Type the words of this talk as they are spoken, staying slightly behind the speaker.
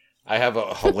I have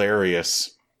a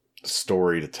hilarious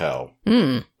story to tell.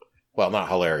 Well, not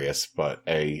hilarious, but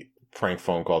a prank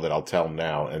phone call that I'll tell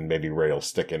now, and maybe Ray will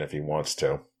stick in if he wants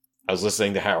to. I was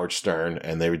listening to Howard Stern,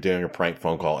 and they were doing a prank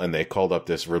phone call, and they called up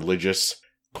this religious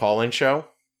call-in show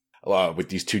with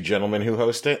these two gentlemen who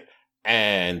host it,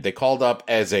 and they called up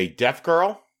as a deaf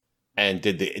girl and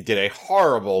did a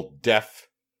horrible deaf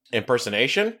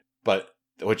impersonation, but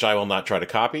which I will not try to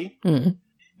copy.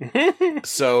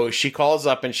 So she calls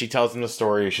up and she tells them the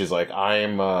story. She's like,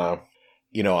 I'm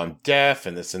deaf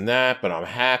and this and that, but I'm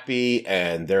happy.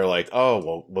 And they're like,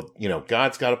 oh, well,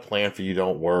 God's got a plan for you.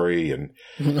 Don't worry. And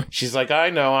she's like,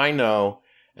 I know.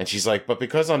 And she's like, but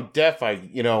because I'm deaf, I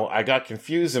got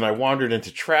confused and I wandered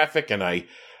into traffic and I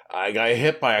got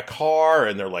hit by a car.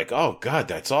 And they're like, oh God,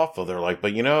 that's awful. They're like,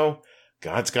 but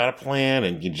God's got a plan,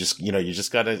 and you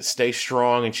just got to stay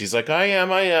strong. And she's like, I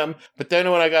am. But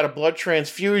then when I got a blood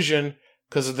transfusion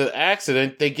because of the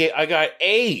accident, I got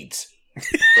AIDS,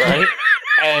 right?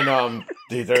 And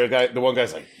the one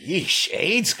guy's like, yeesh,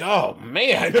 AIDS? Oh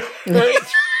man, right?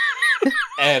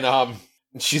 And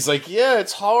she's like, yeah,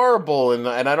 it's horrible, and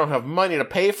I don't have money to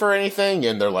pay for anything.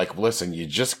 And they're like, listen, you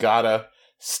just gotta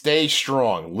stay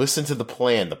strong. Listen to the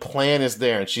plan. The plan is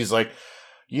there. And she's like,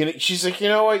 she's like, you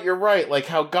know what? You're right. Like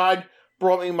how God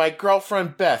brought me my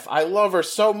girlfriend, Beth. I love her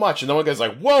so much. And the one guy's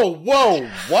like, whoa,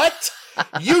 what?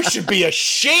 You should be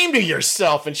ashamed of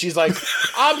yourself. And she's like,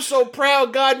 I'm so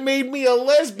proud God made me a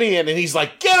lesbian. And he's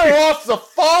like, get her off the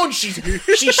phone. She's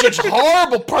a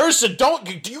horrible person.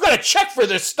 You got to check for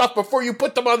this stuff before you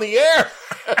put them on the air.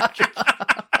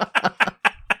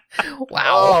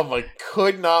 Wow. Oh, I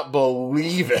could not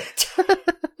believe it.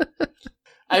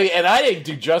 I mean, and I didn't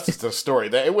do justice to the story.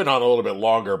 It went on a little bit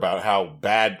longer about how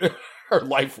bad her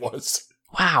life was.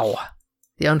 Wow.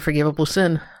 The unforgivable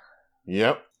sin.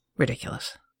 Yep.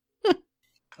 Ridiculous.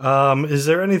 Is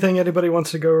there anything anybody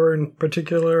wants to go over in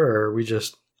particular, or are we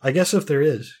just... I guess if there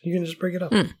is, you can just bring it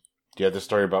up. Do you have the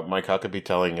story about Mike Huckabee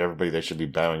telling everybody they should be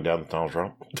bowing down to Donald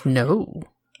Trump? No.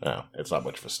 No, it's not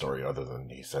much of a story other than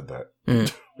he said that.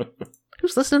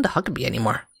 Who's listening to Huckabee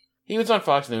anymore? He was on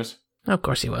Fox News. Of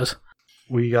course he was.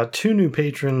 We got 2 new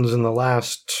patrons in the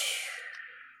last,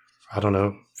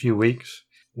 few weeks.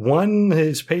 One,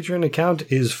 his Patreon account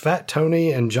is Fat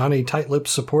Tony and Johnny Tightlips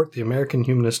support the American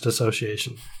Humanist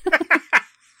Association.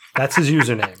 That's his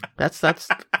username. That's a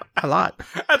lot.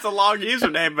 That's a long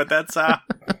username, but that's sorry,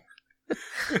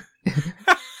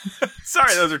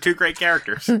 those are 2 great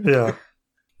characters. Yeah.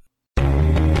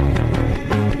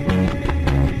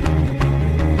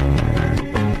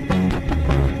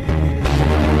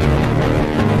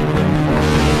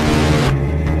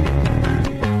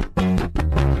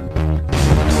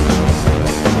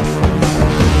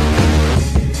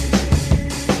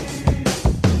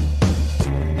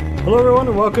 Hello everyone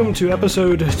and welcome to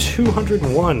episode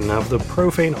 201 of the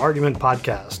Profane Argument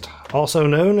Podcast, also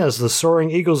known as the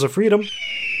Soaring Eagles of Freedom,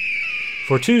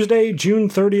 for Tuesday, June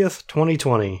 30th,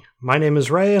 2020. My name is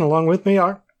Ray, and along with me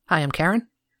are... Hi, I'm Karen.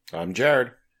 I'm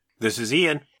Jared. This is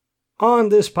Ian. On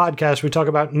this podcast, we talk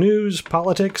about news,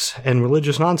 politics, and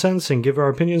religious nonsense and give our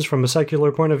opinions from a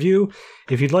secular point of view.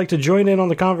 If you'd like to join in on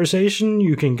the conversation,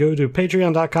 you can go to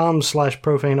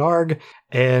patreon.com/profanearg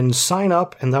and sign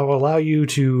up, and that will allow you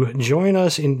to join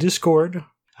us in Discord,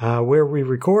 where we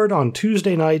record on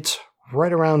Tuesday nights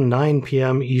right around 9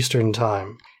 p.m. Eastern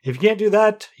Time. If you can't do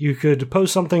that, you could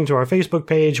post something to our Facebook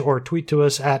page or tweet to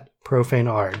us at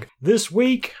profanearg. This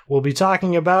week, we'll be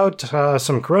talking about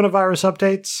some coronavirus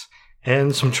updates,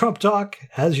 and some Trump talk,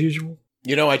 as usual.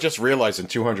 I just realized in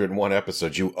 201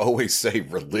 episodes, you always say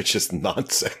religious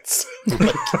nonsense.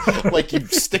 like you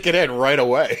stick it in right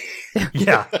away.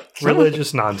 Yeah,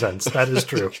 religious nonsense. That is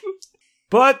true.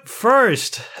 But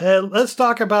first, let's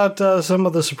talk about some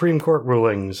of the Supreme Court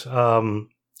rulings.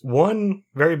 One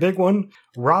very big one.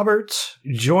 Roberts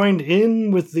joined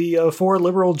in with the 4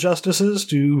 liberal justices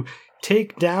to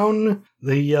take down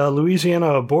the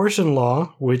Louisiana abortion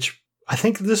law, which I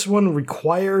think this one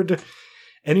required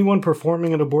anyone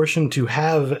performing an abortion to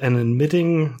have an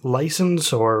admitting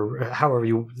license, or however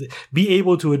you be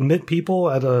able to admit people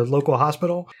at a local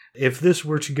hospital. If this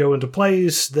were to go into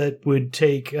place, that would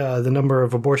take the number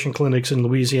of abortion clinics in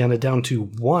Louisiana down to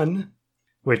 1,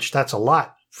 which that's a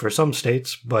lot for some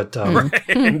states, but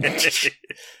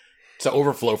it's an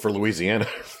overflow for Louisiana.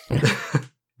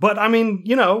 But, I mean,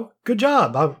 good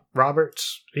job.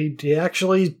 Roberts, he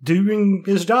actually doing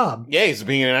his job. Yeah, he's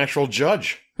being an actual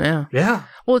judge. Yeah. Yeah.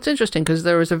 Well, it's interesting because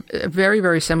there was a very,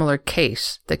 very similar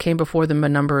case that came before them a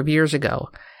number of years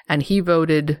ago, and he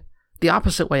voted the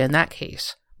opposite way in that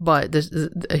case. But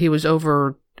he was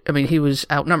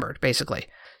outnumbered, basically.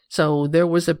 So there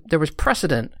was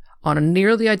precedent on a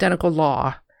nearly identical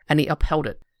law, and he upheld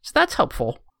it. So that's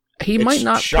helpful. He might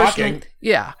not shocking.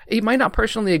 He might not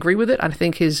personally agree with it. I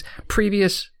think his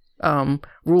previous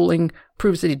ruling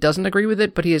proves that he doesn't agree with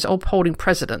it, but he is upholding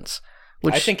precedents.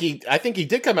 Which I think he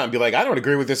did come out and be like, I don't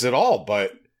agree with this at all,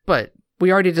 but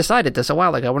we already decided this a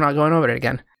while ago. We're not going over it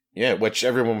again. Yeah, which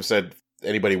everyone said,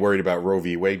 anybody worried about Roe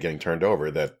v. Wade getting turned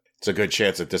over, that it's a good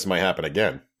chance that this might happen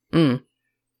again. Mm.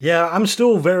 Yeah, I'm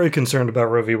still very concerned about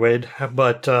Roe v. Wade,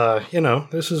 but,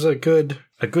 this is a good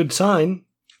sign,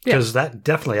 because that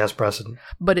definitely has precedent.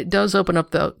 But it does open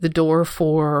up the door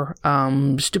for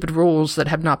stupid rules that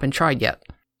have not been tried yet.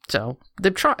 So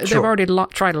they've already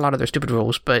tried a lot of their stupid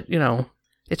rules, but,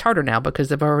 it's harder now because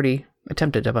they've already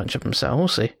attempted a bunch of them, so we'll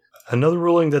see. Another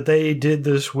ruling that they did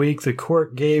this week, the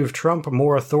court gave Trump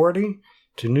more authority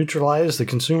to neutralize the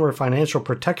Consumer Financial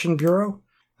Protection Bureau.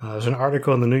 There's an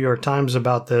article in the New York Times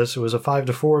about this. It was a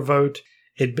 5-4 vote.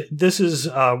 This is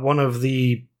one of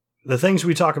the things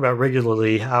we talk about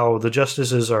regularly, how the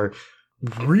justices are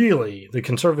really, the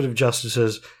conservative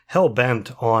justices,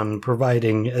 hell-bent on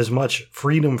providing as much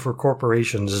freedom for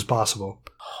corporations as possible.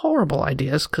 Horrible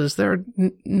ideas, because they're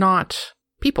not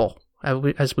people,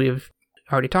 as we've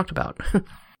already talked about.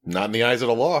 Not in the eyes of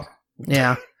the law.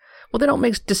 Yeah. Well, they don't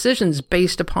make decisions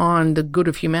based upon the good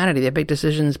of humanity. They make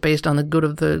decisions based on the good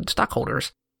of the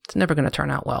stockholders. It's never going to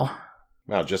turn out well.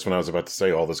 Wow, just when I was about to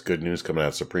say all this good news coming out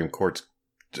of Supreme Court,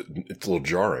 it's a little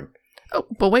jarring. Oh,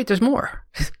 but wait, there's more.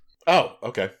 Oh,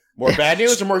 okay. More bad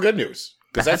news or more good news?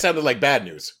 Because that sounded like bad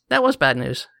news. That was bad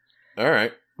news. All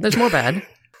right. There's more bad.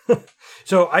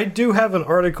 So I do have an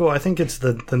article, I think it's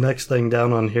the next thing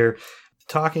down on here,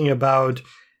 talking about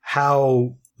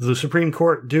how the Supreme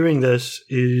Court doing this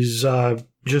is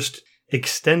just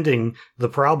extending the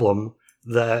problem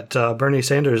that Bernie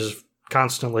Sanders is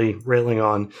constantly railing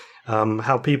on,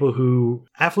 how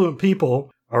affluent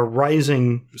people are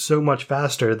rising so much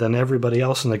faster than everybody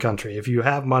else in the country. If you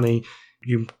have money,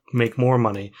 you make more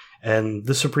money. And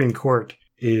the Supreme Court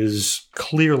is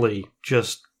clearly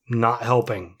just not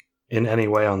helping in any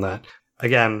way on that.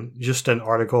 Again, just an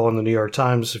article in the New York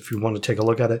Times if you want to take a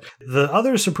look at it. The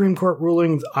other Supreme Court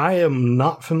ruling I am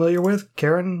not familiar with.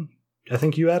 Karen, I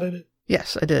think you added it?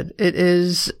 Yes, I did. It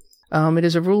is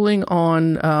a ruling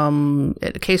on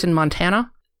a case in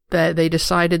Montana that they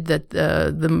decided that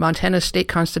the Montana state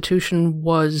constitution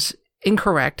was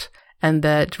incorrect and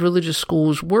that religious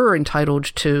schools were entitled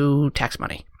to tax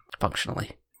money,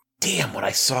 functionally. Damn, when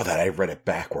I saw that, I read it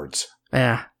backwards.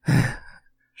 Yeah.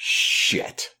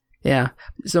 Shit. Yeah.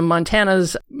 So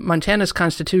Montana's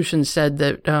constitution said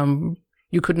that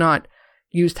you could not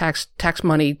use tax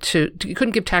money you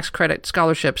couldn't give tax credit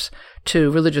scholarships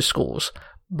to religious schools,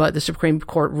 but the Supreme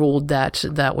Court ruled that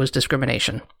that was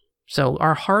discrimination. So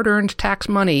our hard-earned tax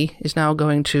money is now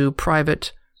going to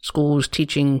private schools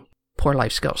teaching poor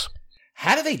life skills.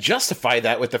 How do they justify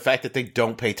that with the fact that they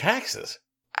don't pay taxes?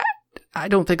 I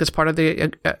don't think it's part of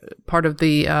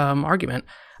the argument.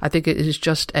 I think it is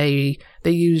they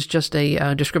use just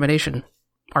a discrimination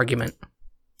argument.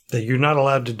 That you're not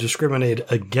allowed to discriminate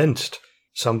against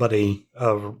somebody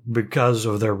because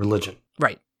of their religion.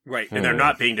 Right. Right. And they're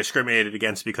not being discriminated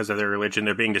against because of their religion.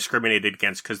 They're being discriminated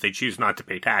against because they choose not to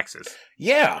pay taxes.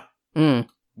 Yeah. Mm.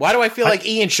 Why do I feel like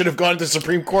Ian should have gone to the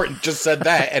Supreme Court and just said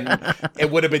that and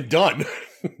it would have been done?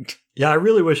 Yeah, I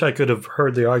really wish I could have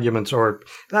heard the arguments, or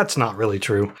that's not really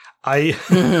true. I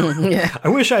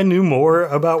wish I knew more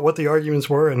about what the arguments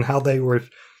were and how they were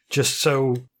just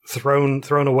so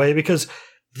thrown away, because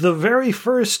the very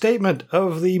first statement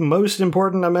of the most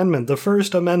important amendment, the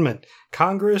First Amendment,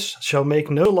 Congress shall make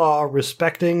no law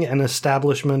respecting an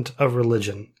establishment of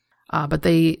religion. But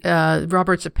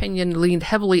Robert's opinion leaned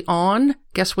heavily on,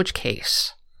 guess which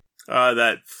case?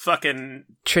 That fucking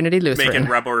Trinity Lutheran. Making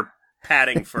rubber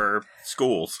padding for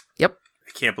schools. Yep.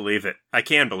 I can't believe it. I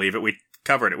can believe it. We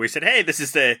covered it. We said, hey, this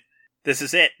is it. This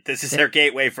is their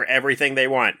gateway for everything they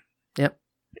want. Yep.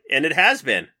 And it has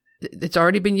been. It's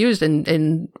already been used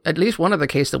in at least one other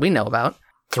case that we know about.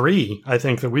 3, I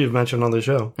think, that we've mentioned on the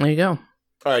show. There you go.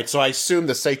 All right, so I assume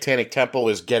the Satanic Temple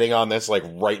is getting on this, like,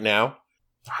 right now?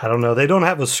 I don't know. They don't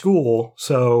have a school,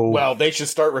 so... Well, they should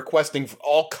start requesting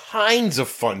all kinds of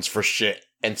funds for shit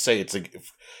and say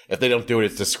if they don't do it,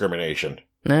 it's discrimination.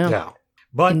 Yeah.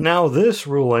 But now this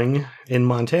ruling in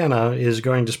Montana is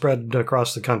going to spread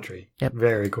across the country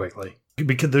very quickly.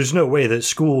 Because there's no way that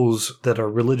schools that are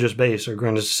religious-based are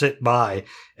going to sit by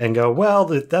and go, well,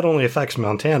 that only affects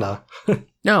Montana.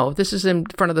 No, this is in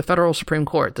front of the federal Supreme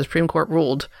Court. The Supreme Court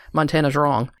ruled Montana's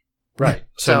wrong. Right.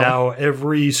 So now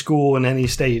every school in any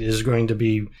state is going to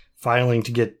be filing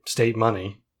to get state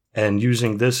money. and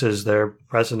using this as their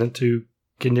precedent to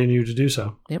continue to do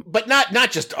so. Yep. But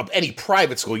not just of any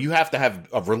private school. You have to have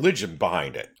a religion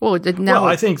behind it. Well,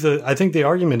 I think the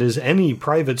argument is any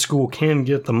private school can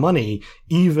get the money,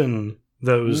 even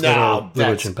those that are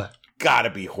religion backed. Gotta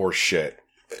be horse shit.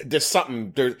 There's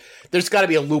something there's got to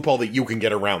be a loophole that you can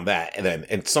get around that,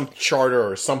 and some charter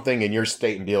or something in your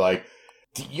state, and be like,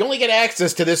 you only get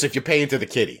access to this if you pay into the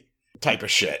kitty type of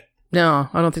shit. No,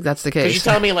 I don't think that's the case. Because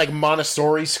you're telling me like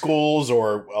Montessori schools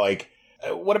or like,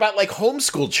 what about like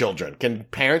homeschool children? Can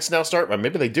parents now start? Well,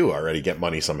 maybe they do already get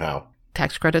money somehow.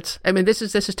 Tax credits. I mean, this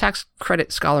is tax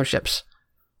credit scholarships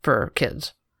for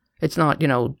kids. It's not,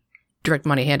 direct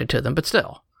money handed to them, but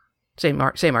still, same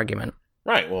argument.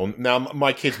 Right. Well, now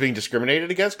my kid's being discriminated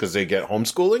against because they get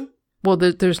homeschooling. Well,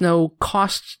 there's no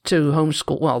cost to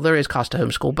homeschool. Well, there is cost to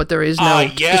homeschool, but there is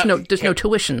there's no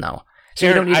tuition though. So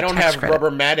Aaron, you don't need I don't have credit.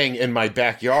 rubber matting in my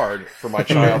backyard for my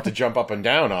child to jump up and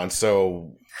down on.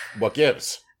 So what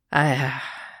gives? I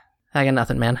got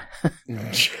nothing, man.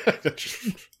 It's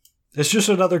just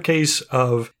another case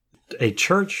of a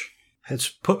church has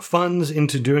put funds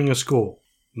into doing a school.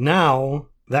 Now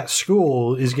that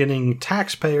school is getting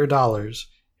taxpayer dollars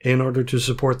in order to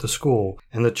support the school,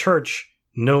 and the church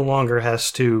no longer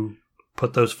has to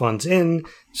put those funds in,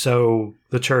 so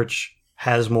the church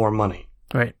has more money.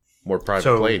 Right. More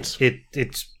private planes.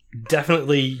 It's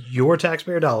definitely your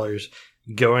taxpayer dollars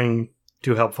going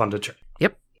to help fund a church.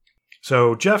 Yep.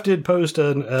 So Jeff did post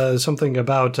something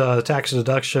about tax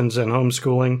deductions and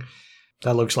homeschooling.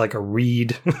 That looks like a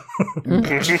read.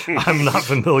 I'm not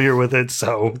familiar with it,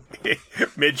 so...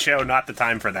 Mid-show, not the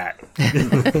time for that.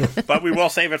 But we will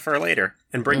save it for later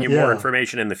and bring you more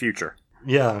information in the future.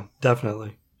 Yeah,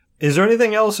 definitely. Is there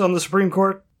anything else on the Supreme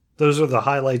Court? Those are the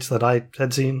highlights that I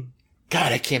had seen.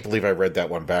 God, I can't believe I read that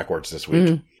one backwards this week.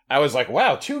 Mm. I was like,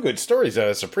 wow, 2 good stories out of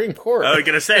the Supreme Court. I was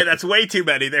going to say, that's way too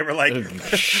many. They were like,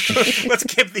 let's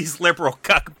give these liberal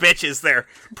cuck bitches their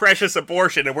precious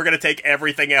abortion, and we're going to take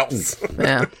everything else.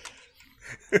 Yeah.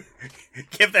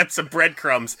 Give them some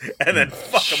breadcrumbs, and then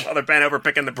fuck them while they're bent over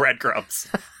picking the breadcrumbs.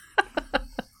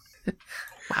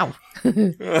 Wow.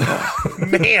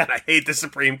 Man, I hate the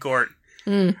Supreme Court.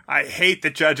 Mm. I hate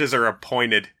that judges are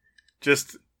appointed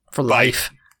just for life.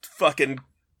 Fucking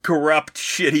corrupt,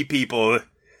 shitty people.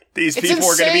 These people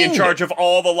are going to be in charge of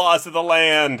all the laws of the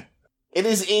land. It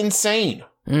is insane.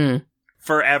 Mm.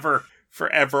 Forever.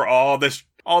 All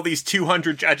these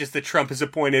 200 judges that Trump has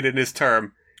appointed in his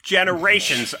term.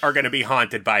 Generations are going to be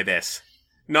haunted by this.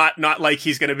 Not like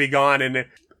he's going to be gone and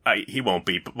he won't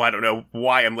be. But I don't know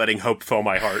why I'm letting hope fill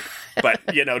my heart. But,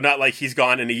 not like he's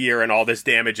gone in a year and all this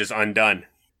damage is undone.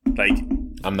 Like,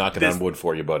 I'm knocking on wood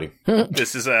for you, buddy.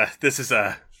 This is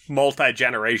a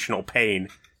multi-generational pain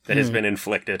that has been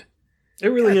inflicted. It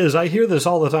really is. I hear this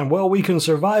all the time. Well, we can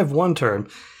survive one term.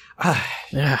 Are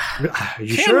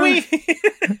you sure? We?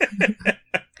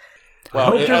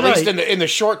 Well, at least in the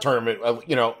short term,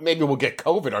 maybe we'll get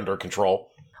COVID under control.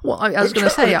 Well, I was going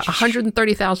to say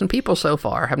 130,000 people so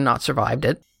far have not survived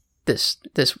it. This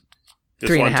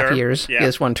 3.5 years. Yeah.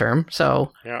 This one term.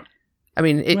 So, yeah. I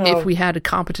mean, if we had a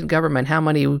competent government, how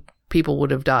many people would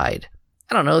have died?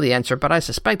 I don't know the answer, but I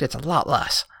suspect it's a lot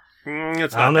less.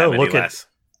 It's not I don't know. that many Look less.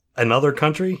 At another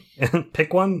country and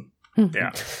pick one.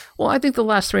 Yeah. Well, I think the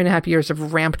last 3.5 years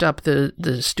have ramped up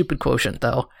the stupid quotient,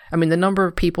 though. I mean, the number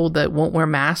of people that won't wear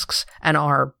masks and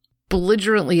are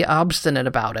belligerently obstinate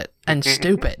about it and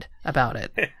stupid about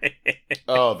it.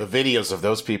 Oh, the videos of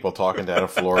those people talking down in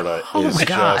Florida is my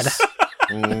God.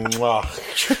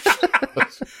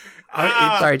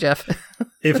 Sorry, Jeff.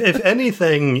 If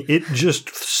anything, it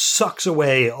just sucks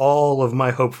away all of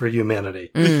my hope for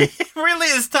humanity. It really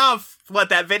is tough. What,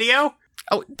 that video?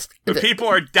 Oh, people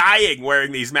are dying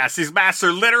wearing these masks. These masks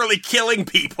are literally killing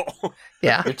people.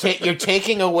 Yeah. You're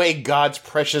taking away God's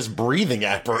precious breathing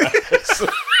apparatus.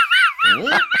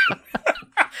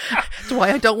 That's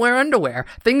why I don't wear underwear.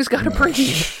 Things gotta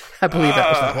breathe. I believe that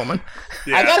was that woman.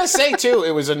 Yeah. I gotta say, too,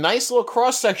 it was a nice little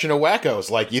cross-section of wackos.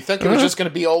 Like, you think it was just gonna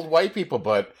be old white people,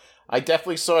 but I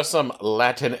definitely saw some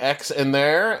Latinx in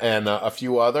there, and a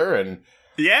few other, and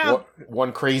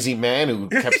one crazy man who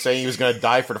kept saying he was gonna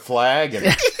die for the flag, and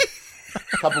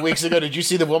a couple weeks ago, did you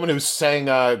see the woman who sang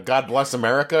God Bless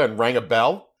America and rang a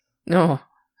bell? No.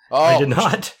 Oh, I did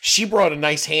not. She brought a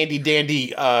nice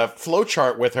handy-dandy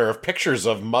flowchart with her of pictures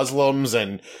of Muslims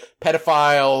and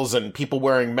pedophiles and people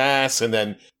wearing masks, and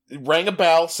then rang a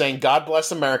bell saying God Bless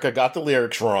America, got the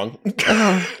lyrics wrong.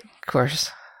 Of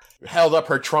course. Held up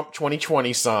her Trump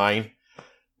 2020 sign.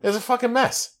 It was a fucking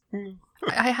mess.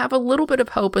 I have a little bit of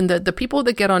hope in that the people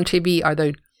that get on TV are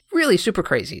the really super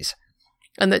crazies.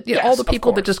 And that Yes, all the of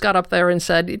people that course. just got up there and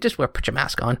said, just put your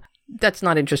mask on. That's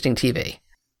not interesting TV.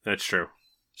 That's true.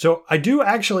 So I do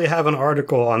actually have an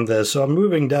article on this. So I'm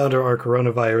moving down to our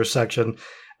coronavirus section.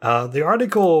 The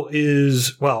article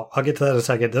is, well, I'll get to that in a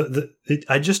second.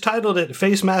 I just titled it,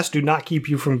 Face Masks Do Not Keep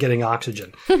You From Getting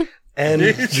Oxygen. And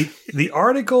the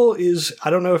article is, I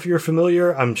don't know if you're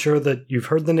familiar. I'm sure that you've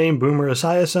heard the name Boomer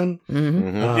Esiason.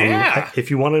 Mm-hmm. Yeah. If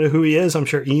you want to know who he is, I'm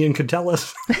sure Ian could tell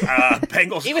us.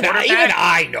 Bengals Even quarterback.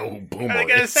 I know who Boomer I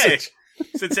gotta is. say,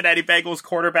 Cincinnati Bengals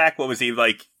quarterback. What was he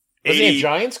like? Was he a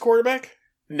Giants quarterback?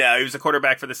 No, he was a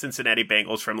quarterback for the Cincinnati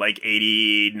Bengals from like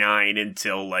 89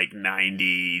 until like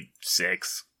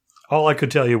 96. All I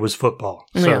could tell you was football.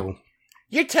 So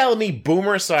You're telling me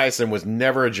Boomer Esiason was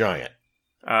never a Giant?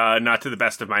 Not to the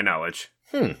best of my knowledge.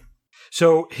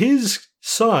 So his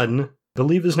son, I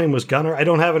believe his name was Gunnar. I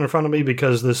don't have it in front of me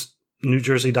because this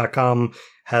NewJersey.com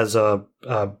has a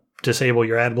disable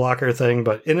your ad blocker thing.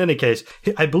 But in any case,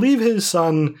 I believe his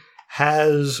son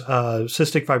has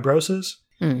cystic fibrosis.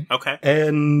 Okay.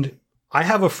 And I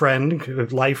have a friend,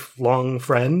 a lifelong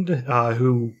friend,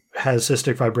 who has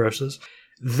cystic fibrosis.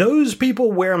 Those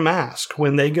people wear masks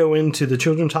when they go into the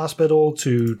children's hospital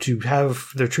to have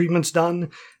their treatments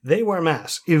done. They wear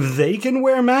masks. If they can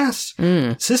wear masks,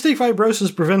 cystic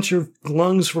fibrosis prevents your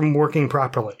lungs from working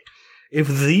properly. If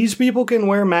these people can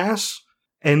wear masks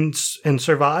and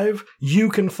survive, you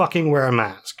can fucking wear a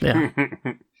mask. Yeah.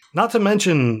 Not to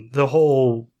mention the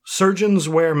whole surgeons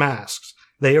wear masks.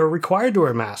 They are required to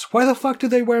wear masks. Why the fuck do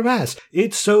they wear masks?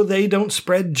 It's so they don't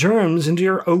spread germs into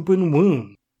your open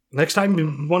wound. Next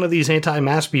time one of these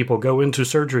anti-mask people go into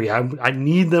surgery, I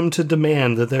need them to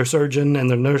demand that their surgeon and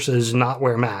their nurses not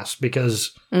wear masks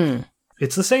because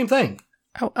it's the same thing.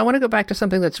 I want to go back to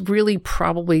something that's really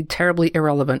probably terribly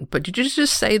irrelevant, but did you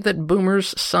just say that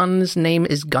Boomer's son's name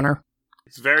is Gunnar?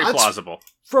 It's very That's- plausible.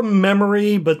 From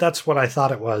memory, but that's what I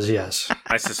thought it was, yes.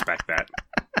 I suspect that.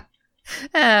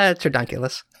 It's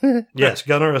ridiculous. Yes,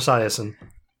 Gunnar Esiason.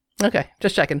 Okay,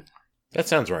 just checking. That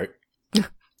sounds right.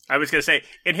 I was going to say,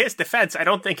 in his defense, I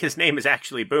don't think his name is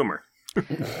actually Boomer.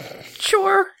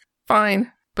 Sure,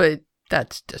 fine, but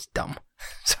that's just dumb.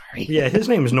 Sorry. Yeah, his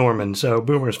name is Norman, so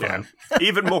Boomer's fine.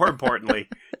 Even more importantly,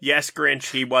 yes,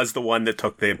 Grinch, he was the one that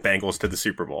took the Bengals to the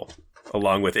Super Bowl,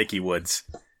 along with Icky Woods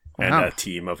and Wow. a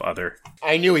team of other.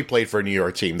 I knew he played for a New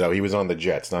York team, though. He was on the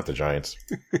Jets, not the Giants.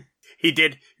 He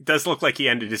did. It does look like he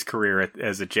ended his career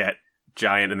as a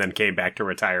Giant and then came back to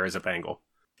retire as a Bengal.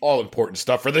 All important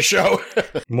stuff for the show.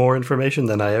 More information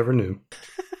than I ever knew.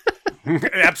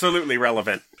 Absolutely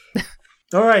relevant.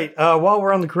 All right, while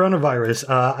we're on the coronavirus,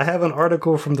 I have an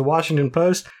article from the Washington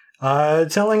Post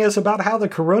telling us about how the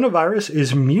coronavirus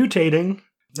is mutating.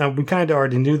 Now, we kind of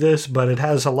already knew this, but it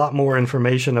has a lot more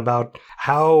information about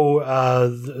how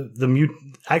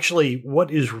actually what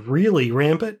is really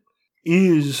rampant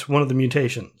is one of the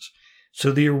mutations.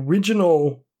 So the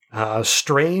original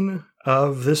strain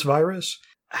of this virus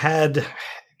had,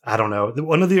 I don't know,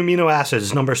 one of the amino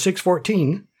acids, number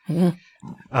 614,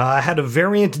 had a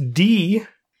variant D,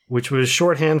 which was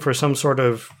shorthand for some sort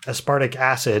of aspartic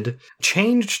acid,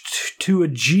 changed to a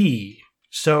G.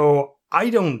 So I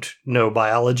don't know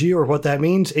biology or what that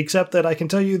means, except that I can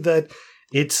tell you that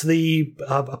it's the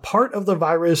a part of the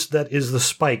virus that is the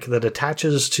spike that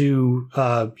attaches to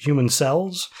human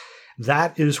cells.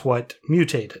 That is what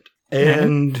mutated.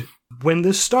 And when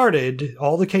this started,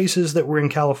 all the cases that were in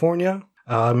California,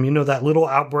 that little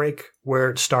outbreak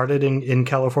where it started in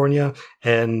California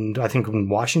and I think in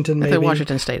Washington, maybe.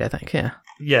 Washington State, I think, yeah.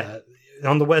 Yeah,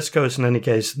 on the West Coast in any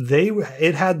case,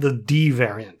 it had the D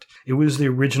variant. It was the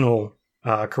original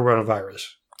coronavirus,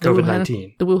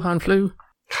 COVID-19. The Wuhan flu.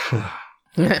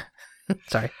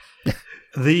 Sorry.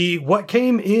 What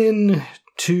came in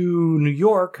to New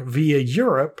York via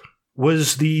Europe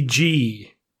was the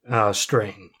G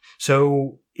strain.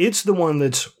 So it's the one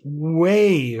that's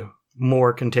way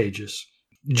more contagious.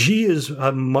 G is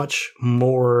a much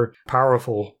more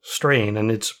powerful strain,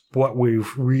 and it's what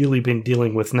we've really been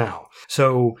dealing with now.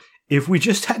 So if we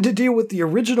just had to deal with the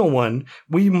original one,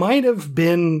 we might have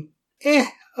been,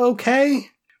 okay.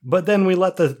 But then we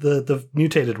let the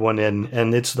mutated one in,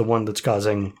 and it's the one that's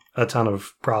causing a ton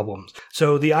of problems.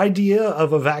 So the idea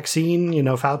of a vaccine,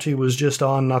 Fauci was just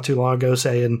on not too long ago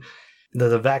saying that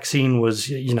the vaccine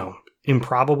was,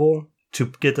 improbable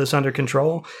to get this under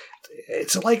control.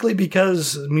 It's likely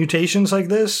because mutations like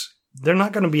this, they're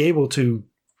not going to be able to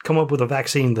come up with a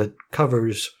vaccine that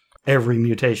covers every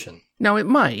mutation. No, it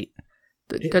might.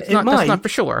 That's not for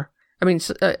sure. I mean,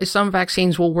 some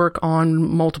vaccines will work on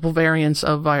multiple variants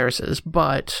of viruses,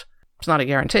 but it's not a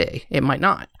guarantee. It might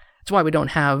not. It's why we don't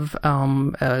have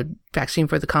a vaccine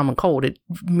for the common cold. It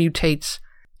mutates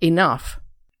enough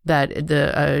that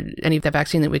any of the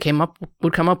vaccine that we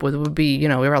would come up with would be,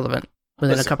 irrelevant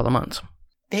within a couple of months.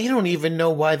 They don't even know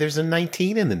why there's a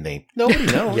 19 in the name. Nobody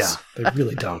knows. Yeah, they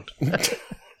really don't.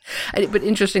 But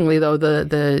interestingly, though,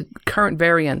 the current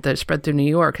variant that spread through New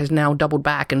York has now doubled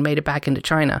back and made it back into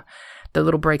China. The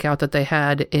little breakout that they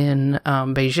had in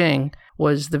Beijing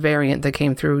was the variant that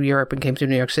came through Europe and came through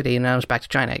New York City, and now it's back to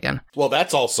China again. Well,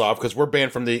 that's all solved because we're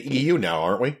banned from the EU now,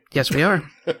 aren't we? Yes, we are.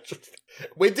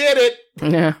 We did it!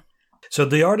 Yeah. So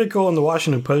the article in the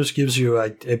Washington Post gives you a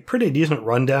pretty decent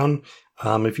rundown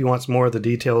if you want some more of the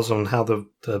details on how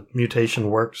the mutation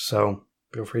works. So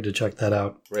feel free to check that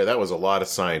out. Ray, that was a lot of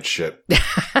science shit.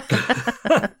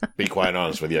 Be quite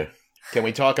honest with you. Can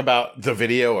we talk about the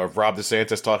video of Rob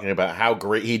DeSantis talking about how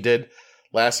great he did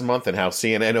last month and how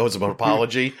CNN owes him an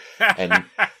apology and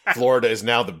Florida is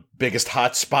now the biggest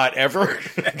hot spot ever?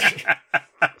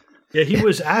 Yeah, he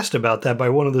was asked about that by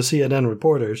one of the CNN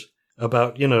reporters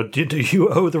about, do you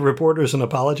owe the reporters an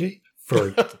apology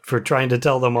for trying to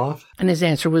tell them off? And his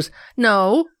answer was,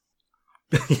 no.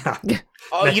 Yeah.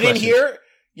 Oh, you didn't hear?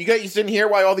 You didn't hear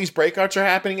why all these breakouts are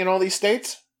happening in all these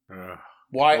states?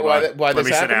 Why Let this me happened?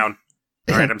 sit down.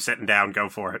 All right, I'm sitting down. Go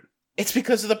for it. It's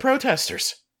because of the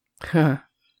protesters. Huh.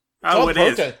 Oh, it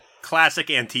is. Classic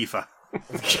Antifa.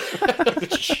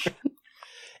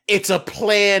 It's a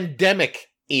plandemic,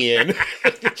 Ian.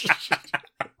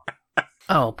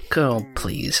 Oh,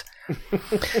 please.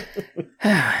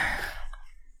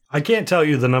 I can't tell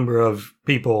you the number of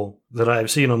people that I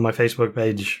have seen on my Facebook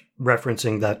page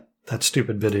referencing that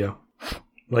stupid video.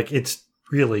 Like, it's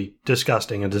really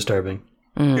disgusting and disturbing.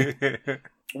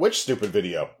 Which stupid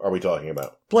video are we talking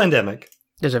about? Plandemic.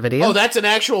 There's a video? Oh, that's an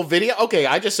actual video? Okay,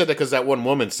 I just said that because that one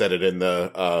woman said it in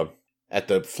the at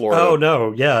the Florida. Oh,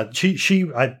 no, yeah. She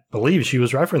I believe she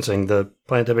was referencing the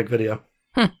Plandemic video.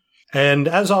 And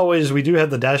as always, we do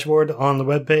have the dashboard on the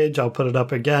webpage. I'll put it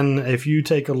up again. If you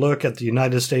take a look at the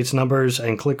United States numbers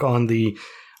and click on the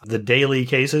daily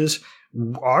cases,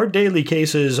 our daily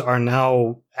cases are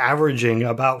now averaging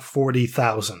about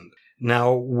 40,000.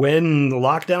 Now, when the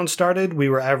lockdown started, we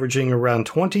were averaging around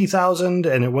 20,000,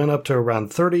 and it went up to around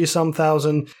 30-some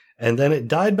thousand, and then it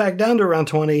died back down to around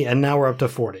 20, and now we're up to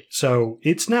 40. So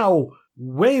it's now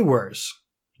way worse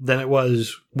than it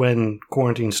was when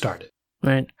quarantine started.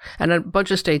 Right. And a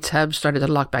bunch of states have started to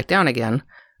lock back down again.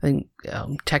 I think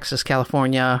Texas,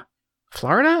 California,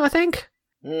 Florida, I think?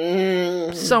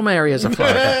 Some areas of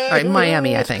Florida. Right,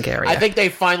 Miami, I think, area. I think they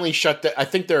finally I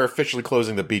think they're officially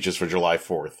closing the beaches for July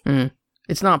 4th.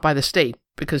 It's not by the state,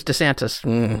 because DeSantis...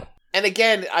 And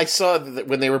again, I saw that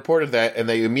when they reported that, and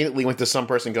they immediately went to some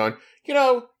person going,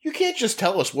 you can't just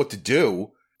tell us what to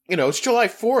do. It's July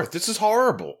 4th. This is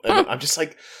horrible. And I'm just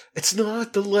like, it's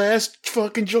not the last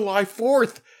fucking July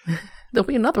 4th. There'll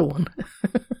be another one.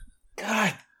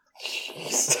 God.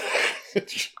 Jeez.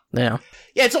 Yeah.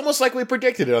 Yeah, it's almost like we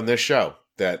predicted it on this show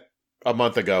that a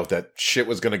month ago that shit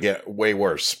was going to get way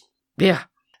worse. Yeah.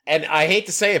 And I hate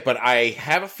to say it, but I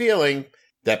have a feeling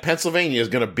that Pennsylvania is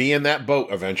going to be in that boat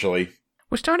eventually.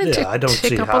 We're starting to I don't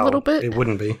tick see up how a little bit. It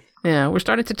wouldn't be. Yeah, we're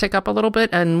starting to tick up a little bit.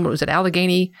 And what was it,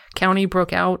 Allegheny County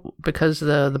broke out because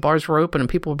the bars were open and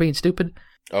people were being stupid?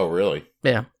 Oh, really?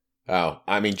 Yeah. Oh,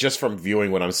 I mean, just from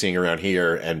viewing what I'm seeing around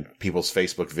here and people's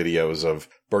Facebook videos of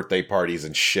birthday parties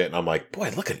and shit, and I'm like,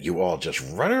 boy, look at you all just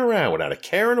running around without a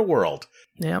care in the world.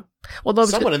 Yeah. Well,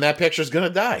 someone in that picture is going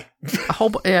to die.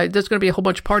 There's going to be a whole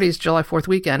bunch of parties July 4th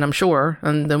weekend, I'm sure.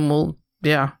 And then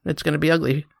it's going to be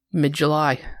ugly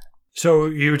mid-July. So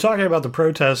you were talking about the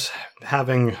protests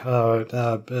having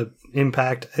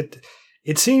impact.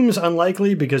 It seems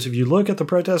unlikely because if you look at the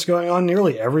protests going on,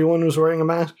 nearly everyone was wearing a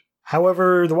mask.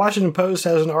 However, the Washington Post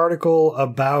has an article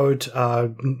about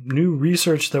new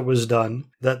research that was done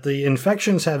that the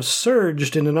infections have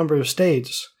surged in a number of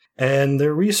states. And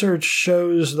their research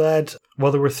shows that,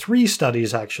 there were 3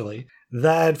 studies actually,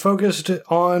 that focused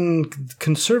on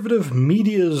conservative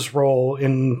media's role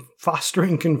in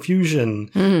fostering confusion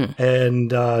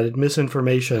and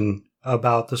misinformation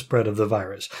about the spread of the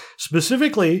virus.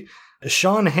 Specifically,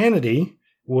 Sean Hannity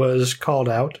was called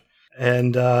out,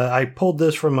 and I pulled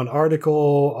this from an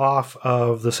article off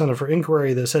of the Center for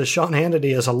Inquiry that says Sean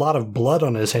Hannity has a lot of blood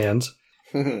on his hands.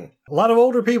 A lot of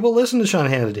older people listen to Sean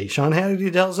Hannity. Sean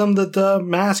Hannity tells them that the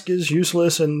mask is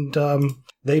useless, and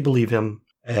they believe him.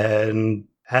 And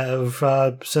have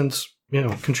since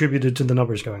contributed to the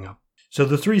numbers going up. So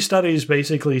the 3 studies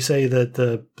basically say that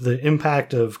the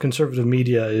impact of conservative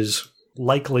media is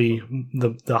likely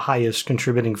the highest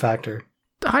contributing factor.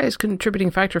 The highest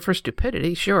contributing factor for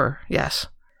stupidity, sure, yes.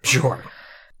 Sure.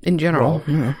 In general.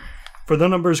 For the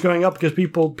numbers going up because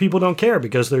people don't care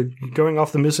because they're going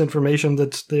off the misinformation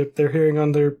that they're hearing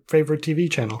on their favorite TV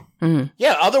channel.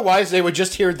 Yeah, otherwise they would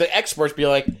just hear the experts be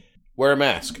like, wear a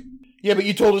mask. Yeah, but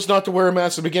you told us not to wear a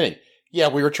mask at the beginning. Yeah,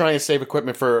 we were trying to save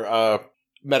equipment for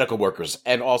medical workers.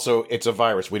 And also, it's a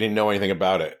virus. We didn't know anything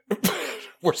about it.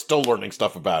 We're still learning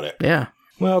stuff about it. Yeah.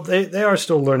 Well, they are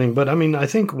still learning. But, I mean, I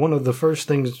think one of the first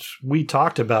things we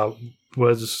talked about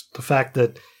was the fact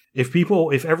that if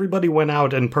everybody went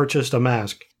out and purchased a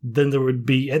mask, then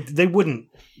they wouldn't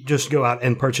just go out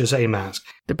and purchase a mask.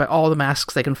 They'd buy all the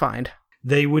masks they can find.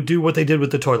 They would do what they did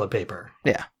with the toilet paper.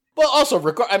 Yeah. Well, also,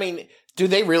 I mean, do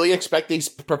they really expect these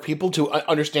people to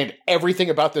understand everything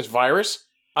about this virus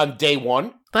on day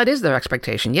one? That is their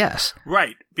expectation, yes.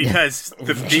 Right, because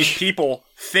these people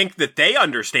think that they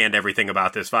understand everything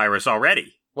about this virus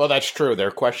already. Well, that's true.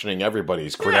 They're questioning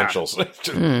everybody's credentials.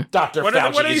 Mm. Dr. What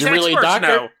Fauci, is he really a doctor?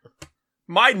 Know?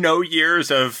 My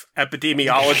years of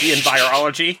epidemiology and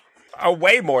virology are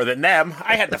way more than them.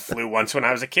 I had the flu once when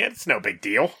I was a kid. It's no big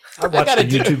deal. I watched a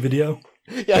YouTube video.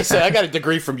 Yeah, I got a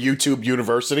degree from YouTube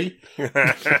University.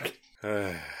 Exactly.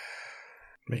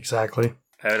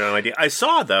 I have no idea. I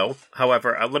saw, though,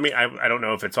 however, I don't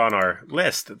know if it's on our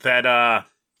list, that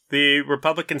the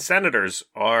Republican senators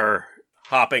are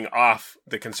hopping off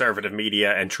the conservative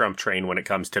media and Trump train when it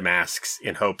comes to masks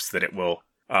in hopes that it will,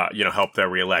 help their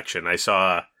reelection. I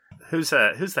saw, who's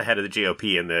the head of the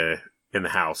GOP in the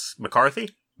House? McCarthy?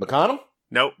 McConnell?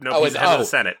 Nope, he's the head of the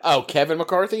Senate. Oh, Kevin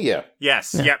McCarthy? Yeah.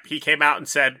 Yes, Yeah. Yep. He came out and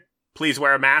said, please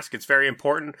wear a mask. It's very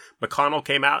important. McConnell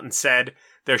came out and said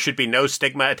there should be no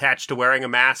stigma attached to wearing a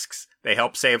mask. They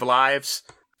help save lives.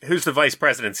 Who's the vice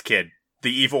president's kid?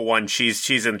 The evil one.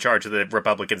 She's in charge of the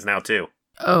Republicans now, too.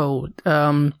 Oh,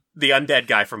 The undead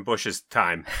guy from Bush's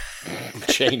time.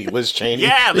 Liz Cheney.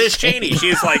 Yeah, Liz Cheney.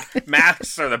 She's like,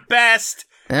 masks are the best.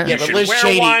 Yeah, but Liz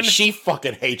Cheney, she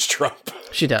fucking hates Trump.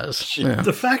 She does. Yeah.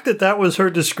 The fact that was her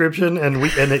description and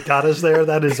it got us there,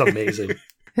 that is amazing.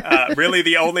 Really,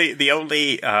 the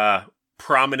only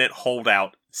prominent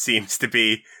holdout seems to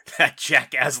be that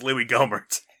jackass Louis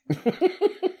Gohmert.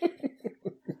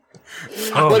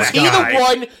 Was he the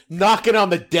one knocking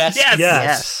on the desk?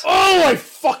 Yes. Oh, I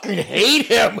fucking hate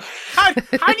him. How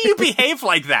do you behave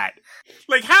like that?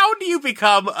 Like, how do you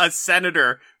become a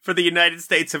senator for the United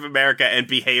States of America and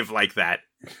behave like that?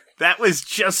 That was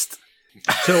just...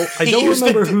 So I don't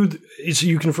remember so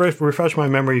you can refresh my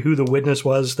memory who the witness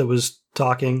was that was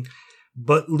talking,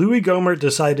 but Louis Gohmert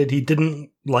decided he didn't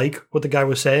like what the guy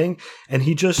was saying, and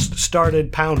he just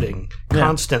started pounding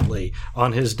constantly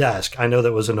on his desk. I know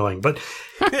that was annoying, but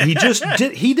he did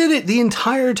it the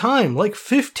entire time, like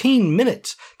 15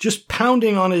 minutes, just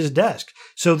pounding on his desk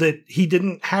so that he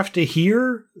didn't have to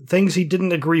hear things he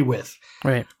didn't agree with.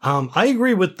 Right. I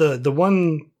agree with the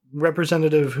one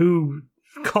representative who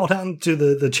called out to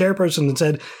the chairperson and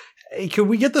said, "Hey, could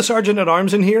we get the sergeant at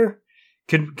arms in here?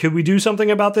 Could we do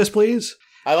something about this, please?"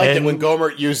 I liked it when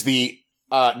Gohmert used the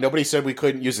nobody said we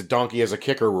couldn't use a donkey as a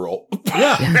kicker rule.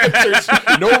 Yeah. There's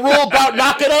no rule about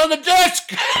knocking on the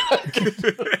desk.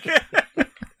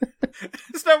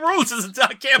 There's no rules. This is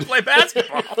I can't play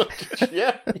basketball.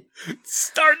 Yeah.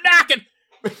 Start knocking.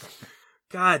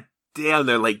 God damn,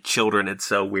 they're like children. It's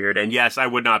so weird. And yes, I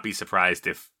would not be surprised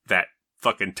if that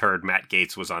fucking turd Matt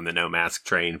Gaetz was on the no mask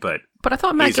train, but I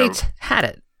thought Matt Gaetz had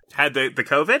it. Had the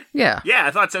COVID? Yeah. Yeah,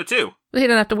 I thought so too. He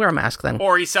didn't have to wear a mask then.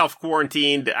 Or he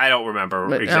self-quarantined. I don't remember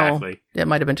But, exactly. It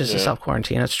might have been just a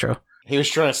self-quarantine. That's true. He was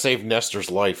trying to save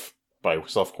Nestor's life by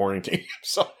self-quarantining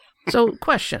himself. So,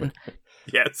 question.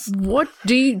 Yes. What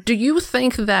do you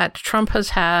think that Trump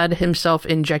has had himself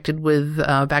injected with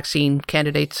vaccine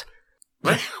candidates?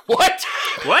 What?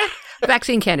 What?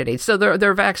 Vaccine candidates. So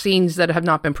they're vaccines that have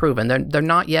not been proven. They're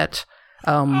not yet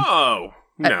No.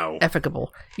 efficable.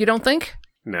 You don't think?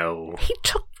 No.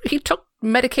 He took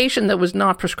medication that was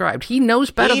not prescribed. He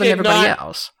knows better than everybody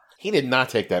else. He did not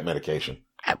take that medication.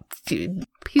 I'm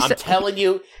telling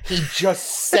you, he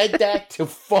just said that to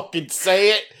fucking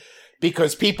say it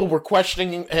because people were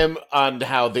questioning him on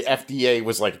how the FDA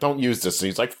was like, don't use this. And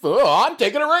he's like, oh, I'm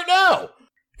taking it right now.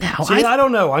 Now, See, I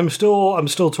don't know. I'm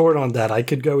still torn on that. I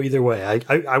could go either way.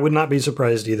 I would not be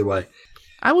surprised either way.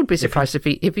 I would be surprised if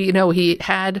he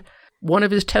had one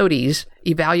of his toadies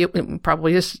evaluate,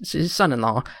 probably his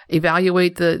son-in-law,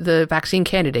 evaluate the vaccine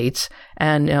candidates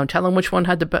and tell him which one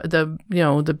had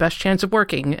the best chance of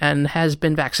working and has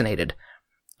been vaccinated.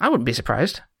 I wouldn't be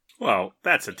surprised. Well,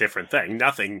 that's a different thing.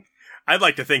 Nothing. I'd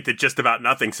like to think that just about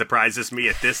nothing surprises me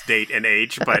at this date and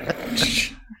age, but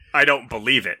I don't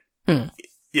believe it.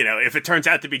 If it turns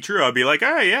out to be true, I'll be like,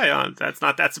 oh, yeah, that's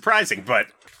not that surprising. But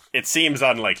It seems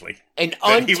unlikely. An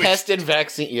untested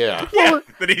vaccine, yeah. Yeah,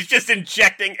 that he's just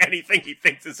injecting anything he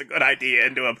thinks is a good idea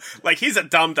into him. Like, he's a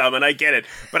dum-dum, and I get it.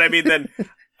 But I mean, then,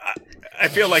 I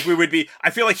feel like he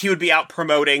would be out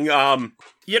promoting,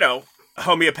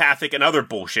 homeopathic and other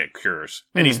bullshit cures.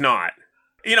 And he's not.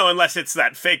 Unless it's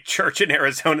that fake church in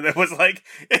Arizona that was like,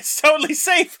 it's totally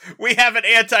safe. We have an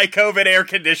anti-COVID air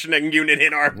conditioning unit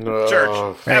in our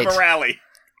church. Have a rally.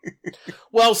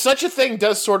 Well, such a thing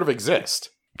does sort of exist.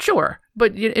 Sure,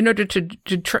 but in order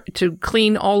to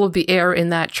clean all of the air in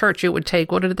that church, it would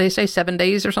take, what did they say, 7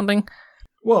 days or something?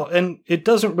 Well, and it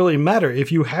doesn't really matter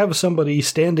if you have somebody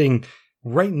standing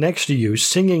right next to you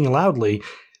singing loudly.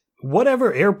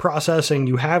 Whatever air processing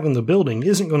you have in the building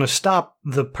isn't going to stop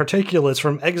the particulates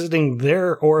from exiting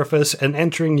their orifice and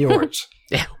entering yours.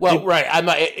 Yeah. Well, right. I'm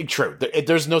not true.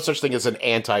 There's no such thing as an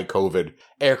anti-COVID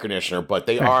air conditioner, but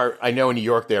they are. I know in New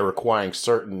York they're requiring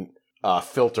certain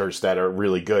filters that are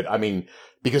really good. I mean,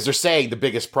 because they're saying the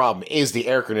biggest problem is the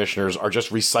air conditioners are just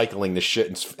recycling the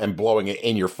shit and blowing it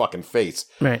in your fucking face.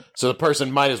 Right. So the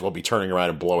person might as well be turning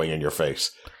around and blowing in your face.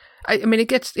 I mean, it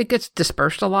gets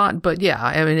dispersed a lot, but yeah,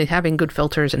 I mean, having good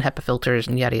filters and HEPA filters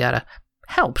and yada yada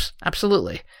helps.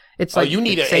 Absolutely. It's like you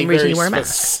need the same reason you wear a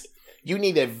mask. You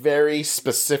need a very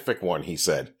specific one, he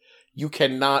said. You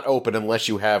cannot open unless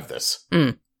you have this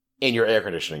in your air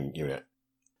conditioning unit.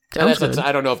 And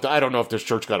I don't know if this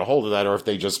church got a hold of that or if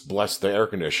they just blessed the air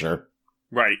conditioner,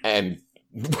 right, and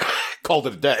called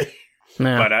it a day.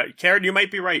 No. But Karen, you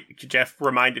might be right. Jeff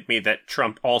reminded me that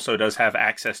Trump also does have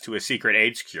access to a secret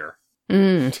AIDS cure,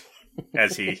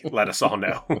 as he let us all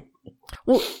know.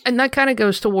 Well, and that kind of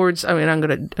goes towards. I mean, I'm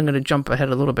gonna jump ahead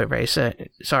a little bit, Ray.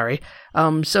 Sorry.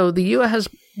 So the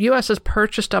U.S. has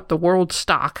purchased up the world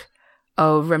stock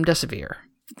of remdesivir.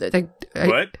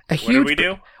 What? What did we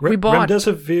do? We bought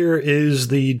remdesivir is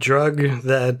the drug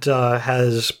that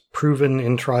has proven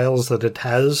in trials that it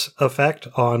has effect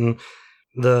on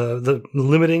the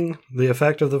limiting the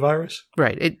effect of the virus.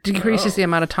 Right. It decreases the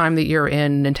amount of time that you're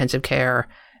in intensive care,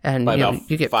 and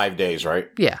you get 5 days, right?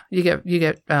 Yeah, you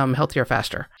get healthier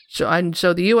faster.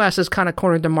 So the U.S. has kind of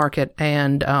cornered the market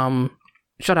and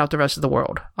shut out the rest of the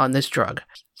world on this drug.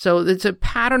 So it's a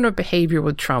pattern of behavior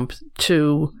with Trump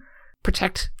to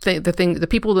protect the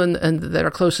people that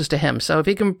are closest to him. So if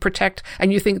he can protect,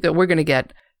 and you think that we're going to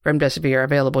get remdesivir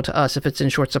available to us if it's in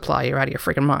short supply, you're out of your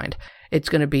freaking mind. It's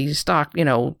going to be a stock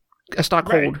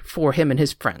hold for him and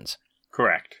his friends.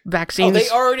 Correct. Vaccines.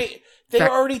 They're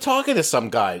already talking to some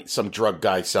drug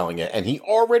guy selling it, and he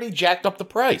already jacked up the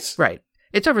price. Right.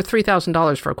 It's over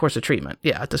 $3,000 for a course of treatment.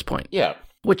 Yeah, at this point. Yeah.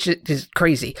 Which is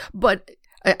crazy. But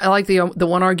I like the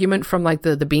one argument from like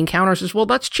the bean counters is, well,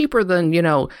 that's cheaper than,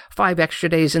 5 extra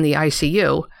days in the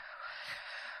ICU.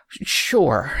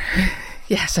 Sure.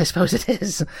 Yes, I suppose it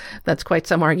is. That's quite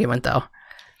some argument, though.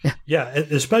 Yeah,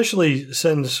 especially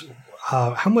since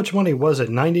how much money was it?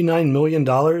 $99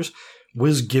 million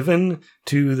was given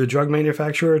to the drug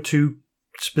manufacturer to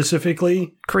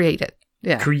specifically create it.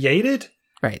 Yeah. Create it?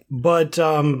 Right. But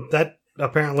that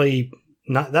apparently...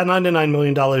 that $99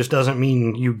 million doesn't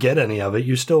mean you get any of it.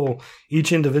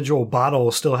 Each individual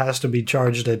bottle still has to be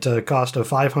charged at a cost of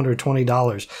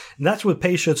 $520. And that's with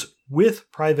patients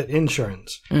with private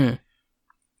insurance.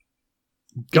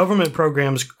 Government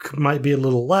programs might be a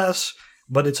little less,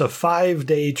 but it's a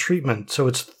 5-day treatment. So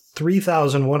it's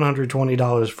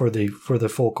 $3,120 for the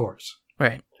full course.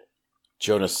 Right.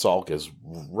 Jonas Salk is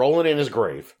rolling in his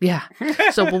grave. Yeah.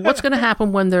 So what's going to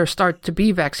happen when there start to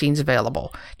be vaccines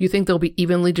available? Do you think they'll be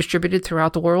evenly distributed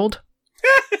throughout the world?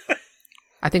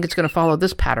 I think it's going to follow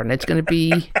this pattern. It's going to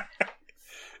be...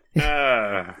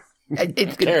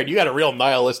 Karen, you got a real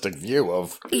nihilistic view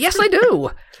of... Yes, I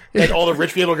do. And all the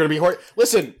rich people are going to be horrible.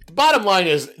 Listen, the bottom line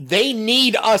is they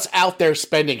need us out there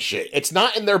spending shit. It's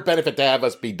not in their benefit to have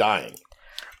us be dying.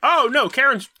 Oh, no,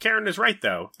 Karen is right,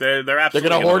 though. They're absolutely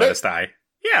going to let us die.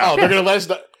 Yeah. Oh, they're going to let us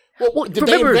die. Well, did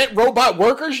they invent robot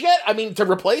workers yet? I mean, to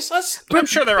replace us? I'm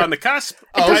sure they're on the cusp.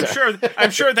 I'm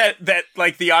sure that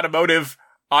like the automotive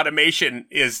automation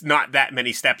is not that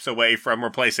many steps away from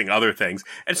replacing other things.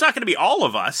 And it's not going to be all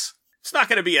of us. It's not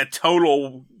going to be a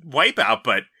total wipeout,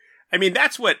 but I mean,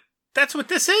 that's what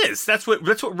this is. That's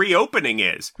what reopening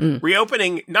is.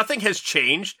 Reopening, nothing has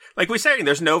changed. Like we're saying,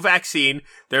 there's no vaccine.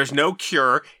 There's no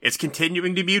cure. It's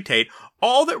continuing to mutate.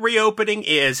 All that reopening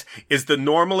is the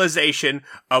normalization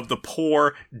of the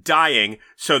poor dying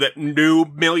so that new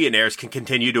millionaires can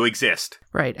continue to exist.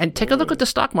 Right. And take a look at the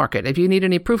stock market. If you need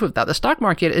any proof of that, the stock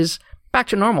market is back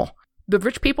to normal. The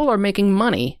rich people are making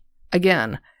money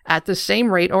again at the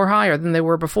same rate or higher than they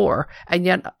were before. And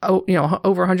yet,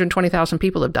 over 120,000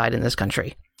 people have died in this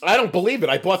country. I don't believe it.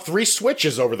 I bought 3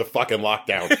 Switches over the fucking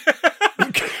lockdown.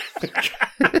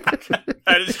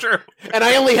 That is true. And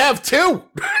I only have 2.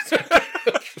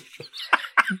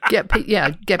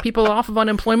 Get people off of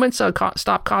unemployment, so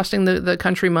stop costing the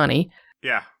country money.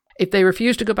 Yeah. If they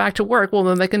refuse to go back to work, well,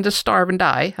 then they can just starve and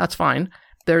die. That's fine.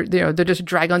 They're just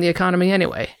drag on the economy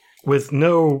anyway. With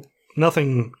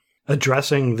nothing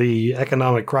addressing the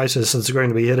economic crisis that's going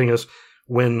to be hitting us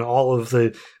when all of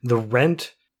the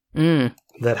rent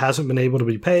that hasn't been able to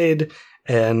be paid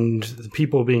and the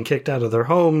people being kicked out of their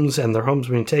homes and their homes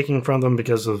being taken from them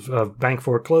because of bank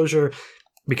foreclosure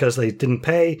because they didn't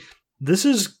pay. This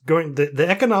is the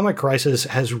economic crisis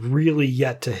has really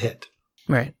yet to hit.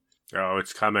 Right. Oh,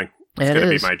 it's coming. It's going to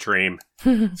be my dream.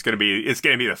 It's going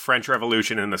to be the French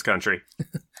Revolution in this country.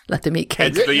 Let them eat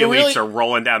cake. The elites are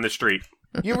rolling down the street.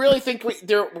 You really think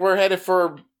we're headed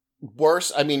for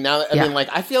worse? I mean,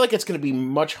 I feel like it's going to be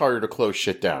much harder to close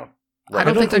shit down. Right? I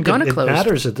don't think they're going to close. It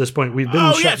matters at this point. We've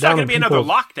been shut down. It's not going to be another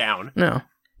lockdown. No.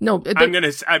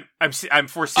 I'm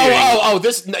foreseeing.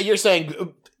 This you're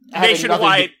saying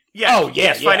nationwide?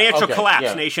 Yes. Financial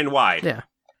collapse nationwide. Yeah.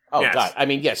 Oh, yes. God. I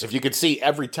mean, yes, if you could see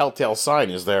every telltale sign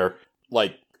is there,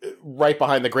 like, right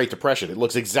behind the Great Depression. It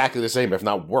looks exactly the same, if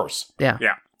not worse. Yeah.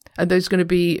 And there's going to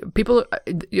be people,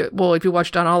 well, if you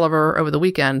watch Don Oliver over the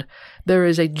weekend, there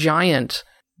is a giant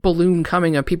balloon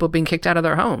coming of people being kicked out of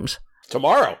their homes.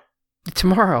 Tomorrow,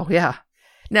 yeah.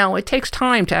 Now, it takes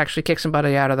time to actually kick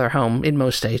somebody out of their home in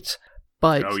most states,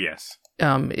 but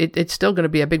it's still going to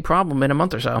be a big problem in a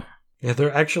month or so. Yeah,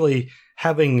 they're actually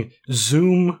having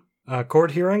Zoom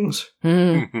court hearings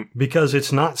because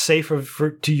it's not safe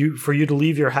for you to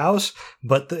leave your house.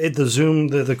 But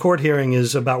the court hearing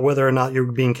is about whether or not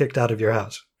you're being kicked out of your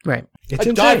house. Right. It's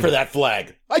I died for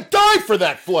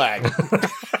that flag.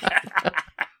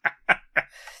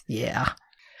 Yeah.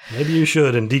 Maybe you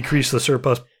should and decrease the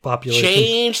surplus population.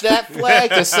 Change that flag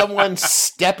to someone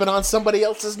stepping on somebody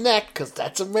else's neck, because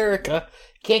that's America.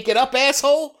 Can't get up,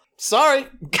 asshole. Sorry.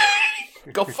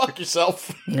 Go fuck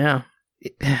yourself. Yeah.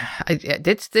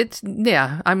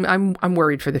 I'm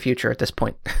worried for the future at this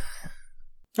point.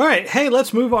 All right, hey,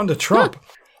 let's move on to Trump.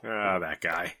 That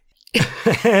guy.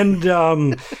 And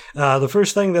the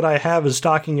first thing that I have is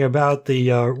talking about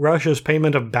the Russia's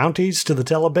payment of bounties to the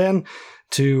Taliban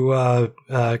to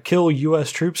kill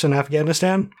U.S. troops in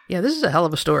Afghanistan. Yeah, this is a hell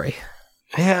of a story.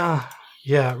 Yeah,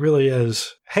 it really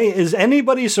is. Hey, is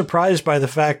anybody surprised by the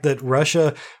fact that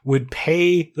Russia would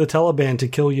pay the Taliban to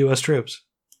kill U.S. troops?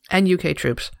 And UK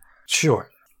troops. Sure.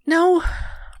 No.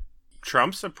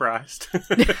 Trump's surprised.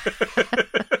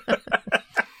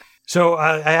 So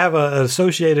I have an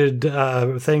associated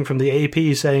thing from the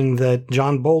AP saying that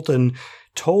John Bolton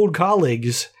told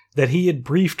colleagues that he had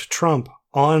briefed Trump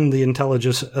on the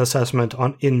intelligence assessment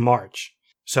in March.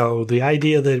 So the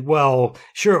idea that, well,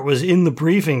 sure, it was in the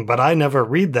briefing, but I never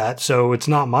read that, so it's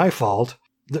not my fault,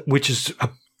 which is a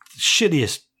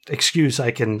shittiest excuse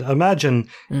I can imagine,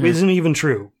 isn't even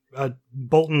true.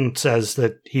 Bolton says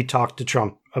that he talked to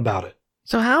Trump about it.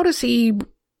 So how does he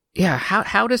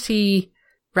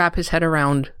wrap his head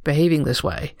around behaving this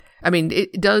way? I mean,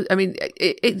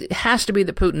 it has to be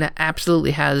that Putin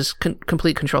absolutely has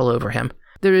complete control over him.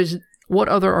 What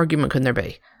other argument can there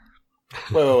be?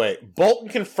 Wait. Bolton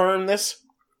confirmed this?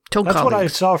 That's colleagues. What I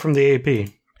saw from the AP.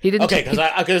 He didn't. Okay,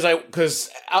 because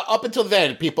up until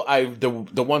then,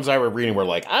 the ones I were reading were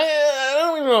like, I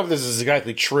don't even know if this is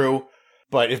exactly true,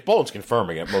 but if Bolton's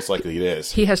confirming it, most likely it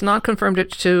is. He has not confirmed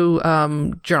it to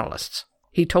journalists.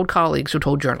 He told colleagues who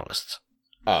told journalists.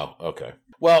 Oh, okay.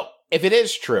 Well, if it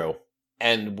is true,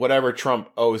 and whatever Trump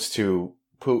owes to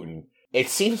Putin, it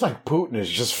seems like Putin is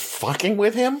just fucking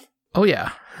with him. Oh,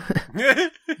 yeah.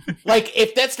 Like,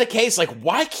 if that's the case, like,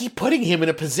 why keep putting him in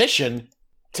a position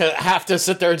to have to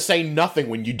sit there and say nothing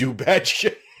when you do bad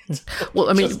shit? Well,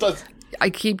 I mean, I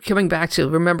keep coming back to,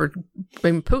 remember,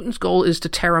 Putin's goal is to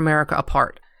tear America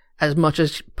apart as much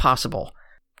as possible.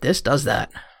 This does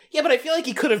that. Yeah, but I feel like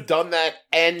he could have done that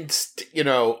and,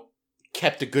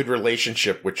 kept a good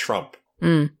relationship with Trump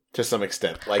to some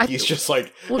extent. Like, he's just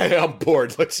like, hey, I'm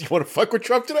bored. You want to fuck with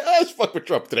Trump today? Let's fuck with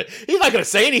Trump today. He's not going to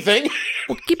say anything.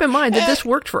 Well, keep in mind that this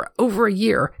worked for over a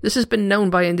year. This has been known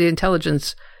by the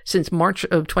intelligence since March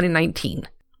of 2019.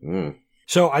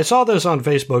 So I saw this on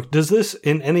Facebook. Does this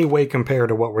in any way compare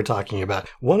to what we're talking about?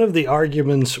 One of the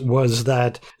arguments was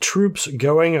that troops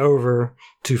going over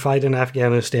to fight in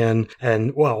Afghanistan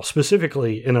and, well,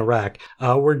 specifically in Iraq,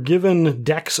 were given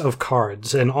decks of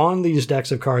cards. And on these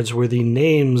decks of cards were the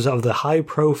names of the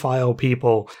high-profile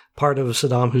people, part of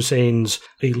Saddam Hussein's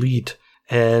elite.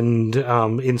 And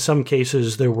in some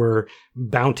cases, there were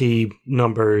bounty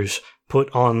numbers put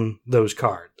on those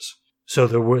cards. So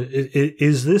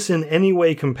is this in any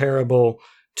way comparable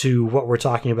to what we're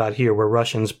talking about here, where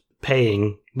Russians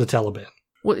paying the Taliban?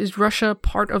 Well, is Russia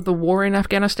part of the war in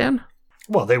Afghanistan?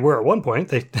 Well, they were at one point.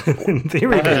 They, in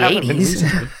theory, In the they haven't been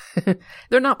 80s.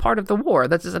 They're not part of the war.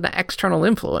 That's an external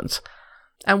influence.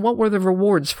 And what were the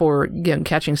rewards for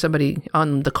catching somebody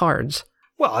on the cards?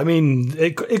 Well, I mean,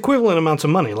 equivalent amounts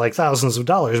of money, like thousands of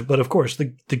dollars. But of course,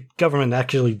 the government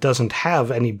actually doesn't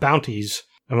have any bounties.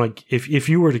 I'm like, if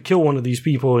you were to kill one of these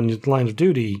people in your line of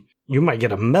duty, you might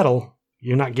get a medal.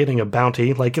 You're not getting a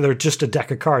bounty. Like, they're just a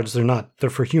deck of cards. They're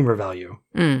for humor value.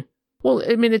 Mm. Well,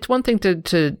 I mean, it's one thing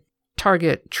to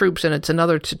target troops, and it's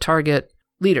another to target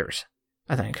leaders,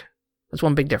 I think. That's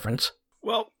one big difference.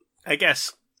 Well, I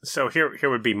guess, so here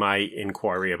would be my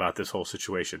inquiry about this whole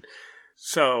situation.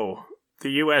 So, the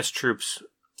U.S. troops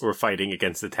were fighting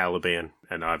against the Taliban,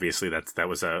 and obviously that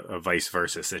was a vice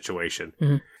versa situation.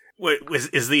 Mm-hmm.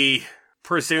 Is the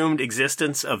presumed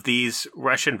existence of these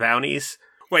Russian bounties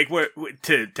like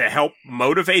to help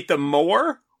motivate them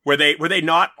more? Were they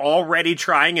not already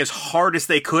trying as hard as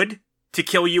they could to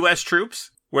kill U.S.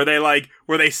 troops? Were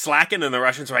they slacking, and the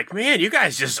Russians were like, man, you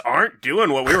guys just aren't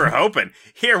doing what we were hoping.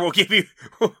 Here, we'll give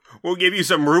you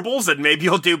some rubles, and maybe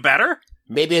you'll do better.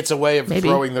 Maybe it's a way of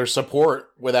throwing their support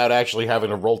without actually having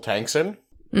to roll tanks in.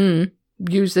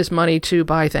 Use this money to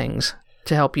buy things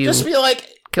to help you. Just be like,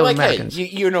 kill Americans. Hey,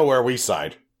 you know where we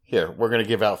side. Here, we're going to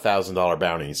give out $1,000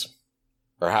 bounties.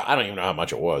 Or I don't even know how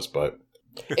much it was, but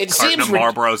it seems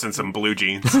Marlboros and some blue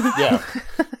jeans. Yeah,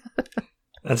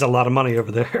 that's a lot of money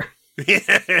over there.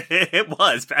 It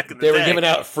was back in the day. They were giving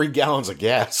out free gallons of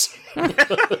gas.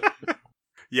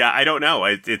 Yeah, I don't know.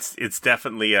 It's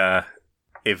definitely a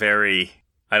very,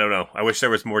 I don't know. I wish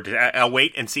there was more. I'll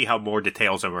wait and see how more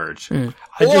details emerge.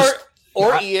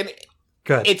 Ian,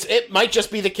 good. It might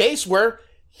just be the case where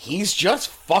he's just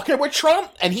fucking with Trump,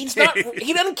 and he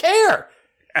doesn't care.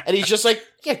 And he's just like,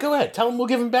 yeah, go ahead. Tell him we'll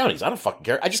give him bounties. I don't fucking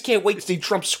care. I just can't wait to see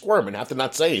Trump squirm and have to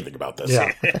not say anything about this.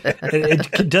 Yeah.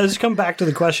 It does come back to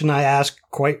the question I ask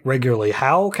quite regularly.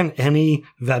 How can any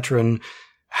veteran,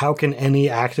 how can any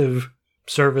active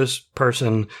service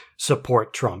person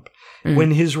support Trump?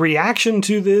 When his reaction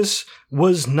to this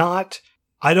was not,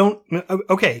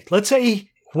 okay, let's say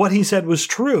what he said was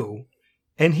true,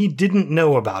 and he didn't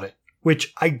know about it,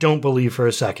 which I don't believe for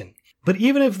a second. But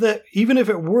even if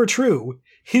it were true,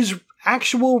 his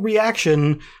actual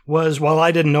reaction was, well,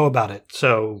 I didn't know about it,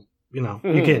 so,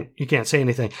 you can't say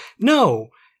anything. No,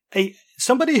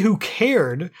 somebody who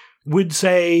cared would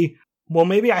say, well,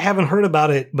 maybe I haven't heard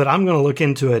about it, but I'm going to look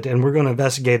into it, and we're going to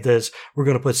investigate this. We're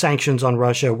going to put sanctions on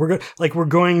Russia. We're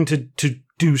going to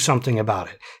do something about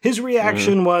it. His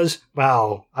reaction was,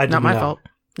 well, I didn't know.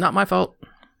 Not my fault.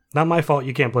 Not my fault.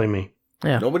 You can't blame me.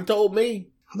 Yeah. Nobody told me.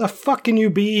 How the fuck can you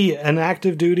be an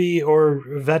active duty or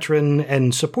veteran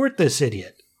and support this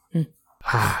idiot?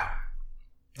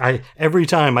 Every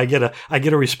time I get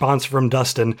a response from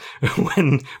Dustin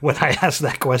when I ask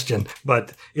that question,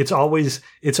 but it's always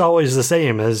the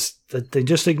same, as that they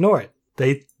just ignore it.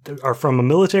 They are from a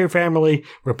military family.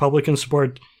 Republicans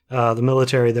support the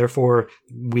military, therefore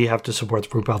we have to support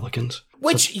the Republicans.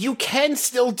 Which you can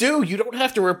still do. You don't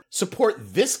have to support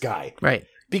this guy, right?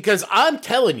 Because I'm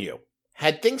telling you,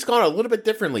 had things gone a little bit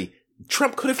differently,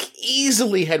 Trump could have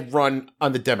easily had run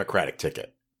on the Democratic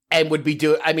ticket and would be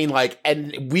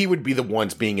and we would be the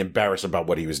ones being embarrassed about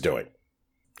what he was doing.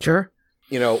 Sure.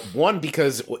 One,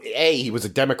 because he was a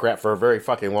Democrat for a very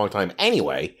fucking long time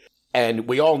anyway, and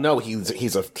we all know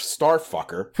he's a star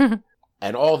fucker,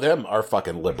 and all of them are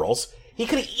fucking liberals. He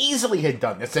could have easily had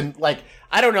done this, and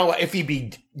I don't know if he'd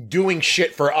be doing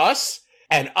shit for us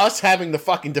and us having to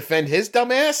fucking defend his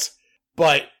dumbass,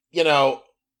 but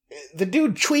the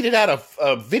dude tweeted out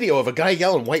a video of a guy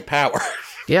yelling white power.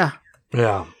 Yeah.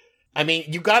 Yeah. I mean,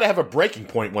 you got to have a breaking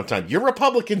point one time. Your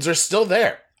Republicans are still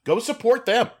there. Go support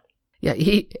them. Yeah.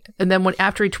 And then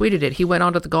after he tweeted it, he went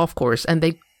onto the golf course, and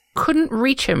they couldn't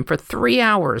reach him for 3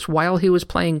 hours while he was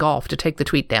playing golf to take the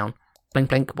tweet down. Blink,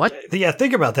 blink. What? Yeah.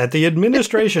 Think about that. The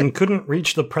administration couldn't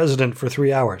reach the president for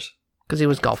 3 hours because he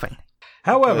was golfing.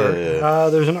 However,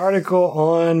 there's an article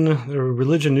on the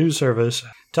Religion News Service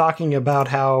talking about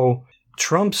how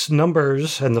Trump's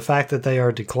numbers and the fact that they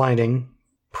are declining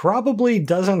probably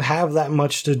doesn't have that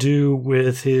much to do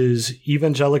with his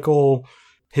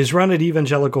run at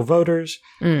evangelical voters.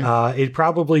 It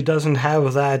probably doesn't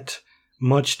have that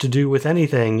much to do with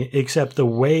anything except the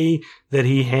way that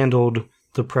he handled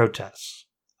the protests.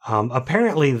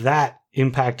 Apparently that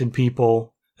impacted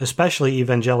people, especially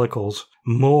evangelicals,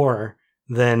 more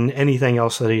than anything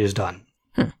else that he has done.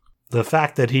 The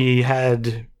fact that he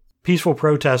had peaceful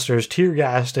protesters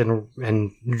tear-gassed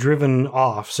and driven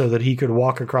off so that he could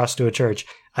walk across to a church,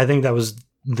 I think that was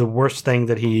the worst thing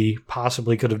that he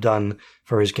possibly could have done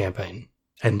for his campaign.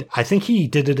 And I think he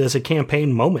did it as a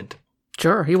campaign moment.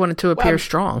 Sure, he wanted to appear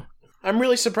strong. I'm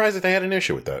really surprised that they had an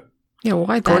issue with that. Yeah,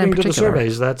 why that According in to the particular?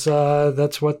 surveys,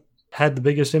 that's what had the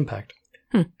biggest impact.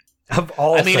 Of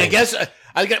all I mean, things. I guess,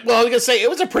 I was going to say, it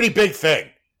was a pretty big thing.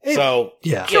 So,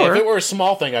 yeah. Sure. if it were a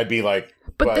small thing, I'd be like...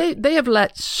 But they have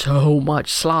let so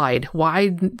much slide. Why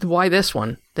this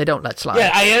one? They don't let slide. Yeah,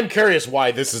 I am curious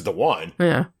why this is the one.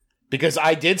 Yeah. Because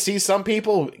I did see some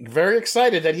people very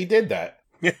excited that he did that.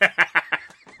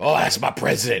 Oh, that's my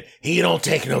president. He don't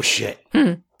take no shit.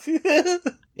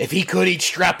 If he could, he'd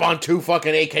strap on 2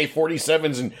 fucking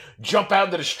AK-47s and jump out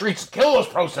into the streets and kill those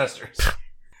protesters.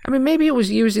 I mean, maybe it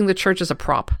was using the church as a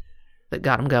prop that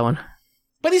got him going.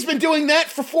 But he's been doing that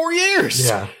for 4 years.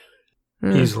 Yeah,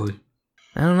 easily.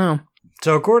 I don't know.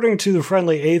 So according to the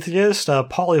Friendly Atheist,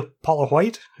 Paula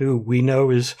White, who we know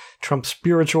is Trump's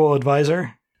spiritual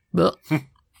advisor. But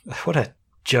What a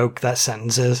joke that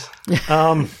sentence is.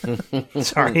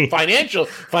 Sorry.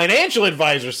 Financial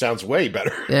advisor sounds way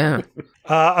better. yeah.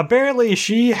 Apparently,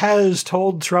 she has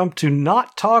told Trump to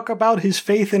not talk about his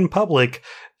faith in public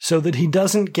so that he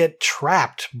doesn't get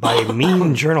trapped by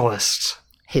mean journalists.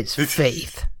 His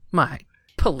faith. My,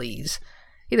 please.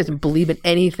 He doesn't believe in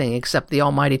anything except the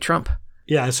almighty Trump.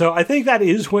 Yeah, so I think that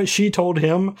is what she told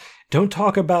him. Don't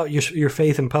talk about your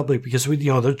faith in public because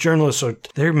the journalists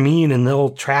they're mean and they'll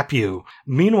trap you.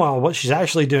 Meanwhile, what she's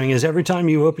actually doing is every time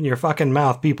you open your fucking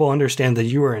mouth, people understand that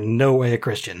you are in no way a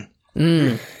Christian.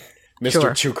 Mr.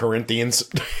 Sure. 2 Corinthians.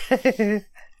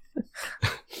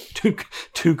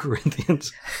 2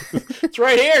 Corinthians. It's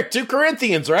right here. 2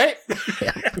 Corinthians, right?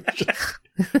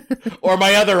 Or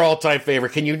my other all-time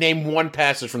favorite. Can you name one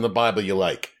passage from the Bible you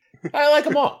like? I like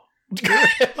them all.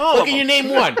 Well, can you name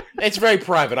one? It's very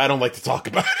private. I don't like to talk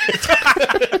about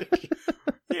it.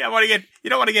 You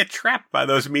don't want to get trapped by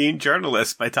those mean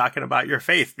journalists by talking about your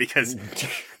faith, because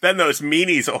then those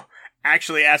meanies will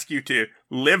actually ask you to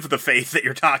live the faith that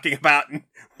you're talking about.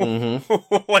 And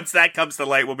once that comes to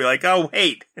light, we'll be like, oh,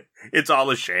 wait, it's all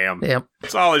a sham. Yep.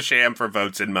 It's all a sham for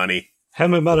votes and money.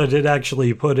 Hemimeta did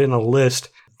actually put in a list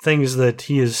things that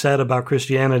he has said about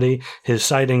Christianity. His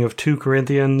citing of 2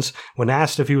 Corinthians. When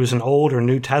asked if he was an Old or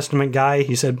New Testament guy,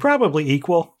 he said probably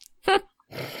equal.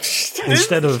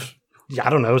 Instead of,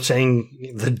 I don't know,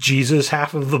 saying the Jesus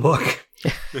half of the book.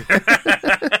 He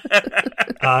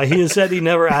has said he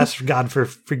never asked God for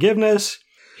forgiveness.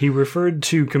 He referred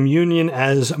to communion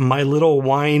as my little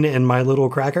wine and my little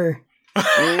cracker.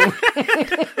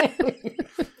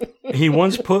 He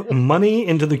once put money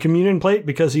into the communion plate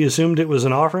because he assumed it was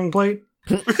an offering plate.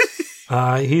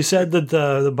 He said that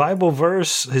the Bible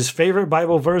verse, his favorite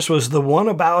Bible verse, was the one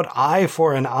about eye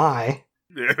for an eye.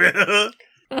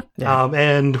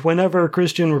 And whenever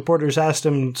Christian reporters asked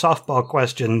him softball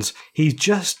questions, he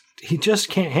just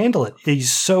can't handle it.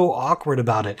 He's so awkward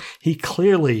about it. He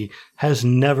clearly has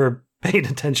never paid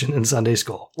attention in Sunday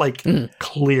school.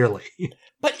 Clearly.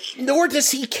 But nor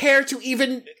does he care to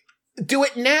even do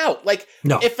it now.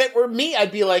 No. If it were me,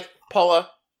 I'd be like, Paula,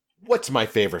 what's my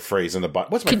favorite phrase in the Bible?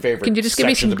 What's my favorite Can you just give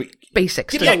me some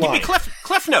basics? Give me a Give me line.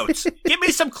 cliff notes. Give me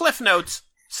some cliff notes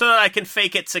so that I can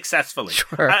fake it successfully.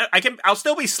 Sure. I'll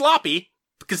still be sloppy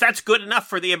because that's good enough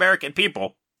for the American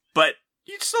people, but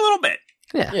just a little bit.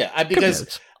 Yeah,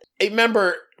 because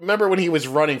remember when he was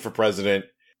running for president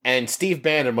and Steve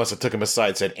Bannon must have took him aside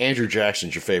and said, Andrew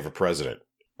Jackson's your favorite president.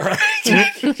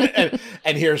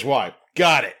 and here's why.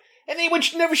 Got it. And they would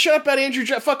never shut up about Andrew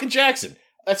fucking Jackson.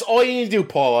 That's all you need to do,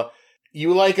 Paula.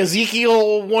 You like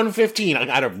Ezekiel 1:15.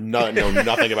 I don't know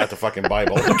nothing about the fucking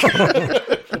Bible.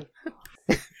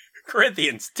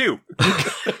 Corinthians, too.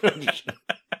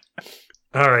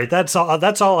 All right, that's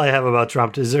all I have about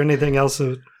Trump. Is there anything else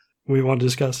that we want to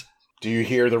discuss? Do you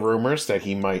hear the rumors that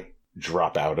he might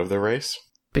drop out of the race?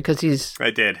 Because he's...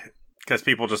 I did. Because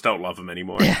people just don't love him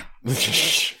anymore. Yeah.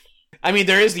 I mean,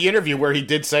 there is the interview where he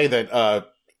did say that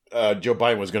Joe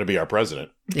Biden was going to be our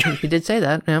president. He did say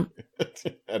that, yeah.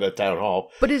 At a town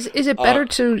hall. But is it better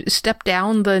to step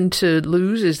down than to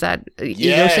lose? Is that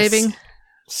ego-saving?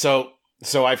 So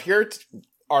I've heard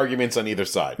arguments on either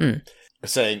side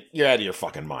saying, you're out of your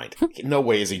fucking mind. No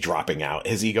way is he dropping out.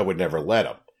 His ego would never let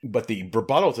him. But the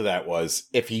rebuttal to that was,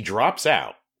 if he drops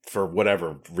out for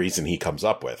whatever reason he comes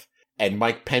up with, and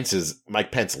Mike Pence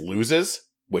loses,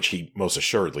 which he most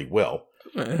assuredly will.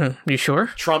 You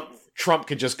sure? Trump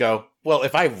could just go, well,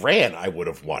 if I ran, I would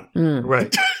have won.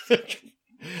 Right.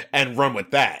 And run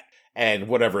with that. and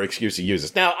whatever excuse he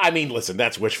uses. Now, I mean, listen,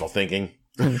 that's wishful thinking.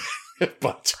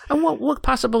 But and what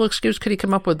possible excuse could he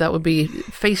come up with that would be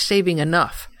face-saving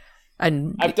enough?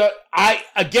 And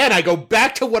I go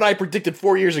back to what I predicted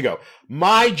 4 years ago.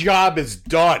 My job is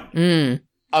done.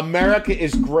 America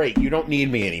is great. You don't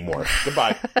need me anymore.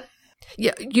 Goodbye.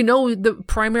 Yeah, the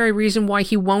primary reason why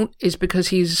he won't is because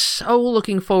he's so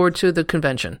looking forward to the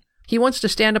convention. He wants to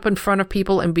stand up in front of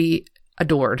people and be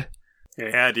adored.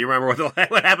 Yeah, do you remember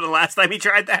what happened the last time he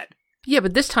tried that? Yeah,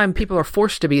 but this time people are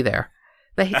forced to be there.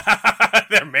 They're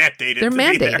mandated. They're to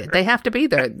mandated. Be there. They have to be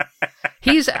there.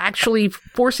 He's actually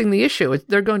forcing the issue.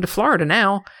 They're going to Florida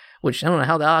now, which I don't know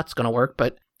how that's going to work,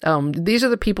 but these are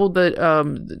the people that,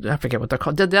 I forget what they're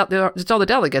called. It's all the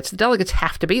delegates. The delegates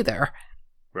have to be there.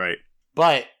 Right.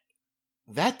 But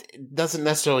that doesn't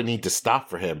necessarily need to stop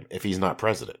for him if he's not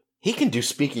president. He can do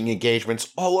speaking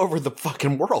engagements all over the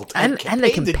fucking world. And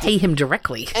they can pay him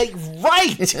directly.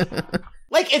 Right!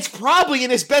 Like, it's probably in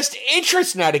his best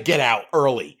interest now to get out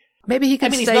early. Maybe he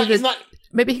could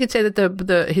maybe he could say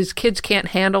that his kids can't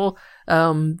handle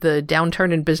the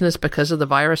downturn in business because of the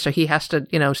virus, so he has to,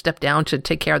 step down to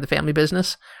take care of the family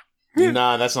business.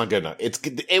 Nah, that's not good enough.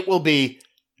 It will be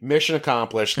mission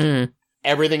accomplished.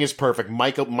 Everything is perfect.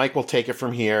 Mike will take it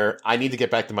from here. I need to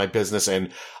get back to my business, and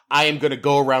I am going to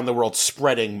go around the world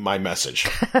spreading my message.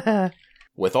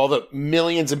 With all the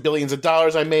millions and billions of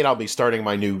dollars I made, I'll be starting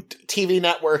my new TV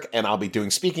network, and I'll be doing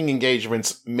speaking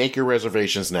engagements. Make your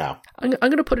reservations now. I'm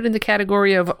going to put it in the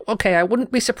category of, okay, I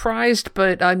wouldn't be surprised,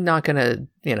 but I'm not going to,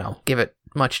 give it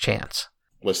much chance.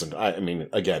 Listen, I mean,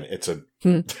 again, it's a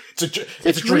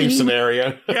dream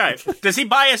scenario. Yeah. Does he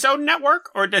buy his own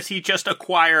network, or does he just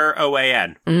acquire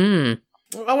OAN?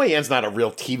 OAN's not a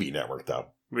real TV network, though.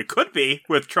 It could be,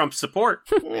 with Trump's support.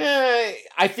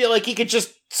 I feel like he could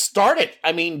just start it.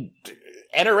 I mean,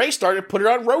 NRA started, put it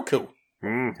on Roku.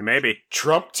 Maybe.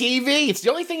 Trump TV. It's the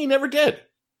only thing he never did.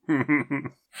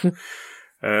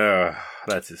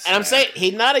 That's his. And I'm saying,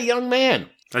 he's not a young man.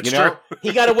 That's true.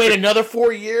 He got to wait another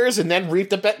 4 years and then reap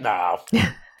the bet. No.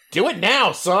 Do it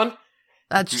now, son.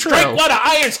 That's true. Strike while the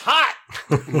iron's hot.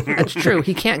 That's true.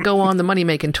 He can't go on the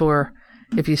money-making tour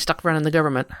if he's stuck running the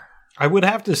government. I would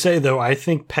have to say, though, I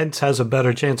think Pence has a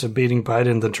better chance of beating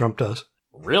Biden than Trump does.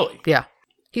 Really? Yeah.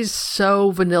 He's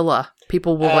so vanilla.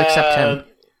 People will accept him.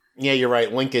 Yeah, you're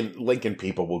right. Lincoln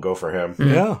people will go for him.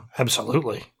 Yeah,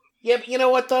 absolutely. Yeah, but you know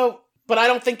what, though? But I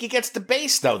don't think he gets the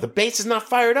base, though. The base is not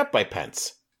fired up by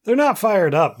Pence. They're not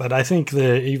fired up, but I think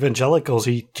the evangelicals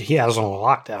he has on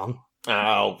lockdown.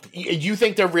 Oh, you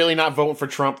think they're really not voting for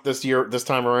Trump this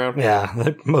time around?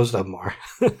 Yeah, most of them are.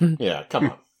 Yeah,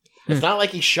 come on. It's not like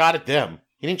he shot at them.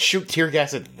 He didn't shoot tear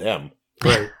gas at them.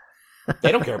 Right.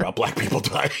 They don't care about black people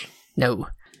dying. No,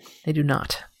 they do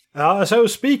not. So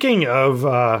speaking of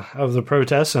the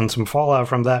protests and some fallout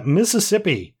from that,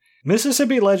 Mississippi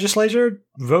legislature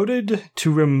voted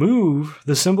to remove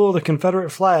the symbol of the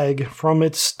Confederate flag from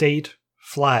its state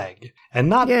flag. And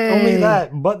not only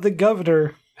that, but the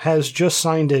governor has just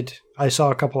signed it. I saw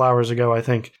a couple hours ago, I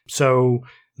think. So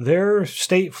their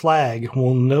state flag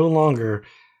will no longer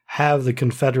have the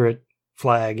Confederate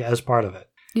flag as part of it.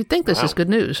 You'd think this is good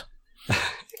news.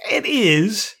 It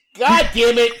is. God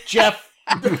damn it, Jeff.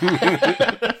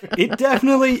 It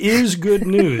definitely is good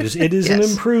news. It is an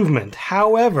improvement.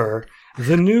 However,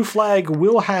 the new flag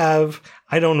will have,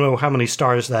 I don't know how many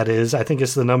stars that is. I think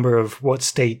it's the number of what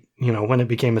state, when it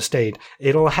became a state.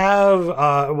 It'll have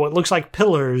what looks like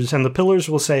pillars, and the pillars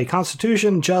will say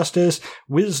Constitution, Justice,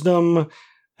 Wisdom,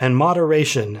 and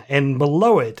Moderation. And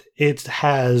below it, it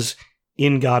has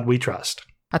In God We Trust.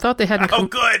 I thought they hadn't. Oh,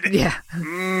 good. Yeah.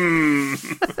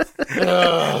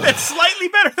 That's slightly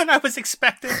better than I was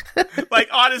expecting. Like,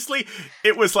 honestly,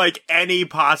 it was like any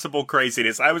possible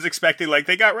craziness. I was expecting, like,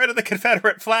 they got rid of the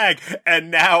Confederate flag,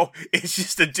 and now it's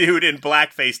just a dude in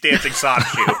blackface dancing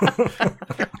soft shoe.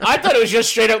 I thought it was just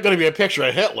straight up going to be a picture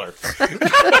of Hitler.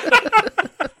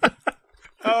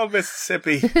 Oh,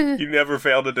 Mississippi, you never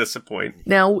fail to disappoint.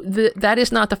 Now, that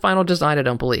is not the final design, I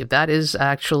don't believe. That is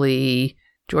actually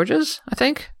Georgia's, I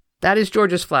think. That is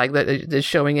Georgia's flag that is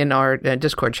showing in our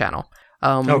Discord channel.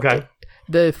 Okay.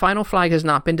 The final flag has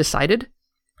not been decided,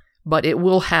 but it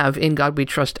will have In God We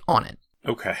Trust on it.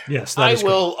 Okay. Yes, I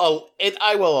will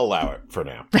allow it for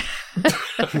now.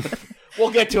 We'll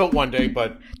get to it one day,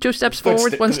 but 2 steps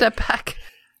forward, 1 step back.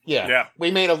 Yeah.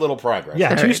 We made a little progress.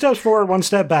 Yeah, 2 steps forward, 1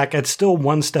 step back. It's still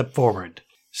 1 step forward.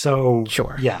 So,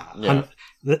 sure. Yeah.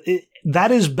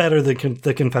 That is better than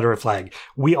the Confederate flag.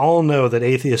 We all know that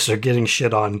atheists are getting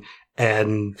shit on,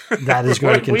 and that is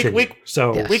going to continue.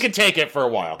 We can take it for a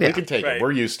while. Yeah. We can take it.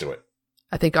 We're used to it.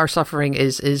 I think our suffering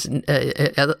is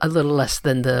a little less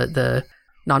than the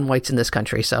non-whites in this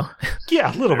country. So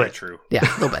Yeah, a little Very bit. true. yeah,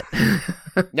 a little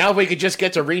bit. Now, if we could just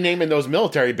get to renaming those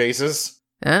military bases,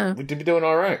 Yeah. we'd be doing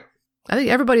all right. I think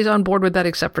everybody's on board with that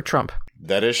except for Trump.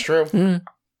 That is true. Mm.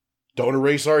 Don't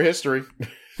erase our history.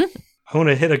 I want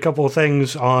to hit a couple of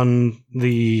things on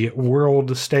the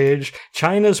world stage.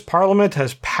 China's parliament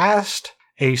has passed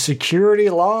a security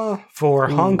law for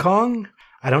Hong Kong.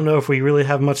 I don't know if we really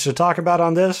have much to talk about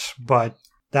on this, but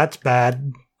that's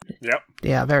bad. Yep.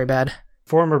 Yeah, very bad.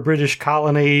 Former British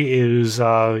colony is,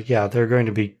 they're going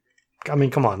to be, I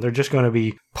mean, come on, they're just going to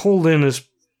be pulled in as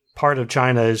part of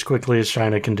China as quickly as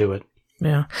China can do it.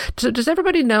 Yeah. So does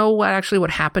everybody know what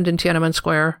happened in Tiananmen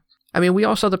Square? I mean, we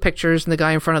all saw the pictures and the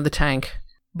guy in front of the tank,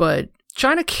 but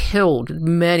China killed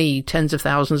many tens of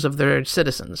thousands of their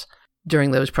citizens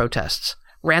during those protests,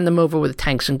 ran them over with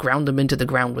tanks and ground them into the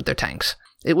ground with their tanks.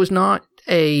 It was not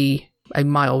a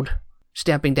mild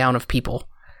stamping down of people.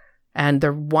 And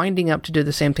they're winding up to do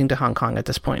the same thing to Hong Kong at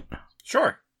this point.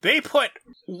 Sure. They put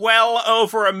well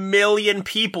over 1 million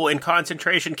people in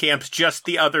concentration camps just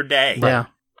the other day. Yeah.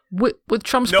 With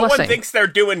Trump's No blessing. one thinks they're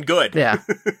doing good. Yeah.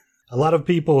 A lot of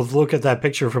people look at that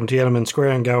picture from Tiananmen Square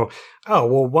and go, oh,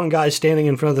 well, one guy's standing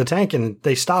in front of the tank and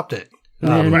they stopped it.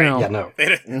 No. Yeah, no.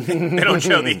 They don't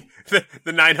show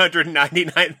the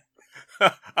 999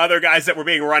 other guys that were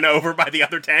being run over by the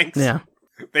other tanks. Yeah.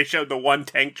 They showed the one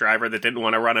tank driver that didn't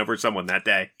want to run over someone that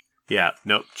day. Yeah,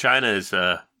 no, China is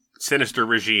a sinister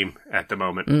regime at the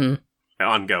moment.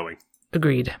 Ongoing.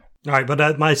 Agreed. All right,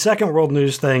 but my second world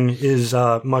news thing is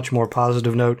a much more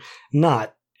positive note,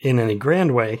 not in any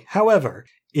grand way. However,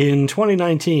 in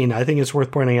 2019, I think it's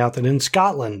worth pointing out that in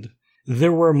Scotland,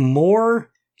 there were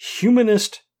more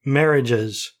humanist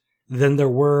marriages than there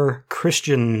were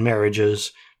Christian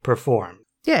marriages performed.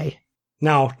 Yay.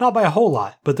 Now, not by a whole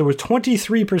lot, but there were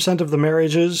 23% of the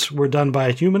marriages were done by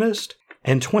a humanist,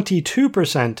 and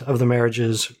 22% of the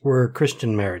marriages were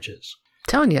Christian marriages.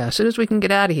 Telling you, as soon as we can get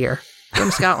out of here, go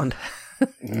to Scotland.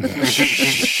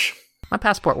 My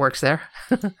passport works there.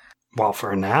 Well,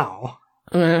 for now.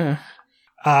 Uh,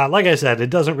 Like I said, it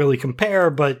doesn't really compare,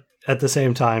 but at the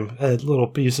same time, a little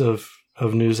piece of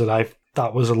news that I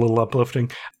thought was a little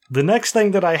uplifting. The next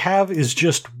thing that I have is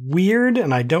just weird,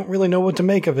 and I don't really know what to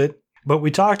make of it. But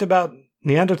we talked about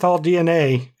Neanderthal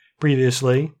DNA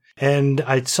previously, and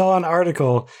I saw an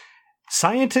article.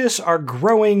 Scientists are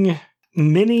growing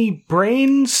mini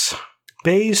brains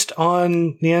based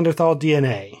on Neanderthal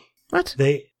DNA. what?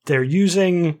 They're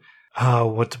using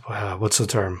what's the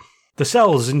term? The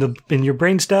cells in your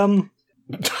brainstem.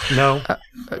 No.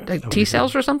 Like T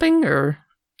cells or something? Or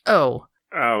Yep.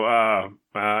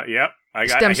 I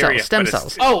Stem hear you, cells, stem but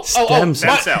it's- cells. Stem Stem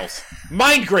cells. cells.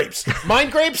 Mind grapes.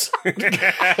 Mind grapes?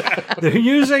 They're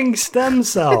using stem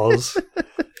cells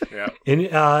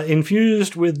Yeah.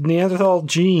 infused with Neanderthal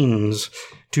genes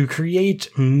to create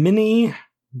mini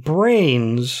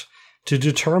brains to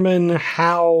determine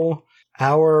how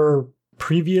our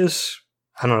previous,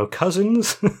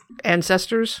 cousins,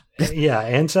 Ancestors?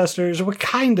 ancestors, what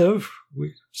kind of,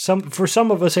 for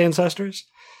some of us ancestors.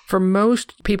 For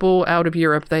most people out of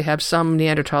Europe, they have some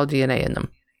Neanderthal DNA in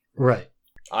them. Right.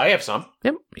 I have some.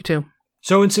 Yep, me too.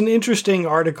 So it's an interesting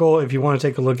article. If you want to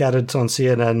take a look at it, it's on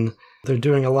CNN. They're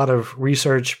doing a lot of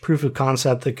research, proof of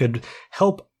concept that could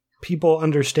help people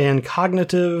understand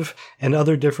cognitive and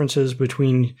other differences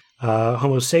between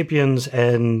Homo sapiens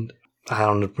and, I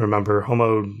don't remember,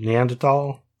 Homo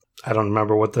Neanderthal. I don't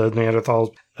remember what the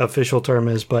Neanderthal official term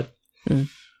is, but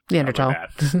Neanderthal.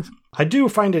 I do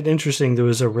find it interesting. There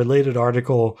was a related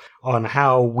article on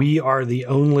how we are the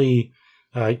only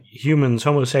humans,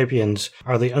 Homo sapiens,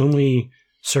 are the only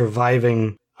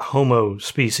surviving Homo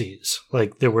species.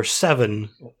 Like, there were 7,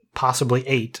 possibly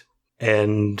 8,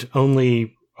 and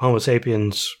only Homo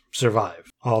sapiens survived.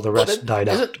 All the rest died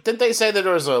out. Didn't they say that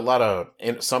there was a lot of,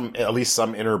 at least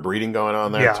some interbreeding going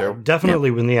on there, too?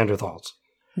 Definitely with Neanderthals.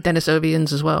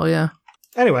 Denisovians as well, yeah.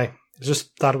 Anyway,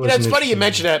 just thght it was It's funny you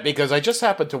mention that because I just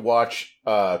happened to watch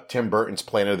Tim Burton's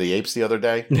Planet of the Apes the other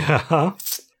day. Yeah.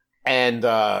 And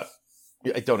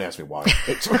don't ask me why.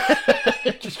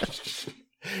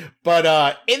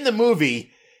 But in the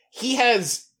movie, he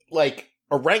has like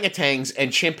orangutans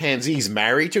and chimpanzees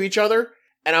married to each other.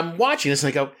 And I'm watching this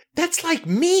and I go, that's like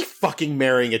me fucking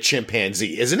marrying a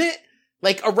chimpanzee, isn't it?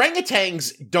 Like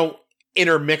orangutans don't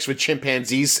intermix with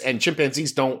chimpanzees and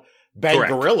chimpanzees don't bang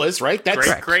Correct. gorillas, right? That's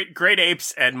Great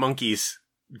apes and monkeys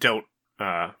don't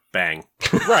bang.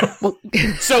 right.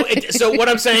 So what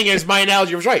I'm saying is my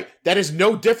analogy was right. That is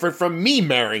no different from me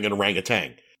marrying an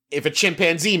orangutan. If a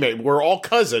chimpanzee, we're all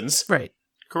cousins. Right.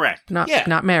 Correct.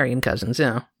 Not marrying cousins,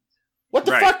 yeah. What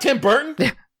the fuck, Tim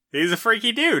Burton? He's a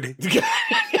freaky dude.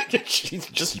 He's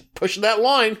just pushing that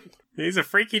line. He's a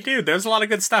freaky dude. There's a lot of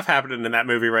good stuff happening in that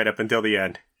movie right up until the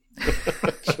end.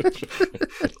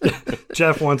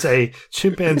 Jeff wants a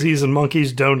chimpanzees and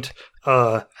monkeys don't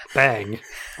bang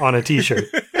on a t-shirt.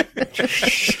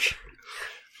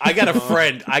 I got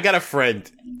a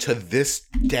friend to this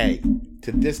day.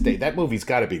 That movie's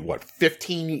got to be,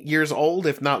 15 years old,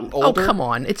 if not older? Oh, come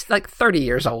on. It's like 30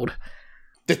 years old.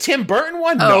 The Tim Burton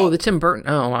one? Oh, no. The Tim Burton.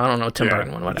 Oh, I don't know. Tim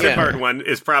Burton one. Whatever. Tim Burton one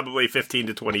is probably 15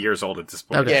 to 20 years old at this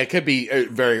point. Okay. Yeah, it could be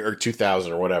or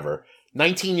 2000 or whatever.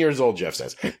 19 years old, Jeff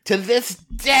says. To this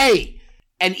day.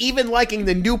 And even liking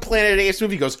the new Planet of the Apes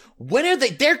movie, goes, when are they?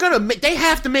 They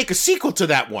have to make a sequel to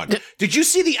that one. Did you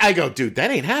see I go, dude, that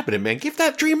ain't happening, man. Give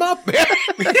that dream up, man.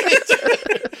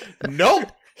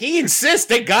 Nope. He insists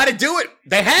they got to do it.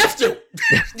 They have to.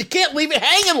 You can't leave it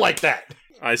hanging like that.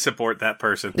 I support that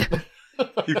person.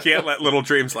 You can't let little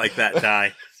dreams like that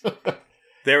die.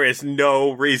 There is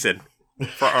no reason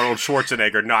for Arnold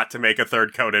Schwarzenegger not to make a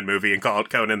third Conan movie and call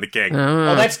it Conan the King.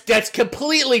 Oh, that's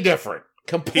completely different.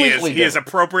 He is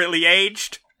appropriately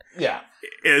aged. Yeah.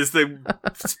 Is the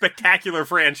spectacular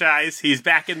franchise. He's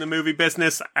back in the movie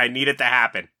business. I need it to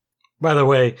happen. By the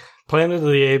way, Planet of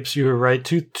the Apes, you were right.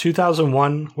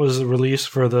 2001 was the release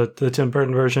for the Tim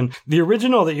Burton version. The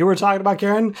original that you were talking about,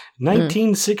 Karen,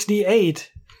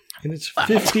 1968. And it's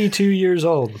 52 years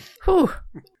old. Whew.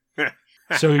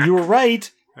 So you were right.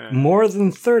 More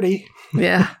than 30.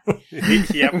 Yeah.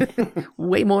 Yep.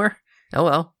 Way more. Oh,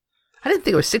 well. I didn't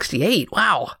think it was 68.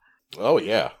 Wow. Oh,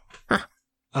 yeah.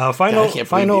 Huh.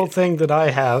 Final thing that I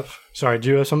have. Sorry, do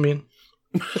you have something?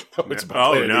 No.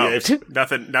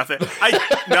 Nothing.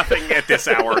 Nothing at this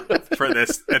hour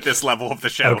at this level of the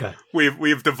show. Okay.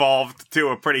 We've devolved to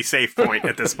a pretty safe point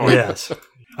at this point. Yes.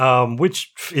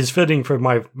 Which is fitting for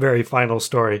my very final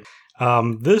story.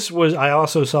 I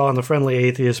also saw on the Friendly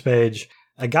Atheist page,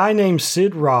 a guy named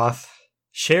Sid Roth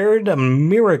shared a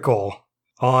miracle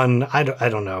on, I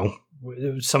don't know,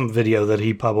 some video that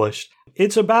he published.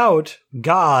 It's about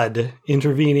God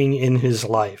intervening in his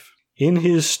life. In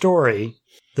his story,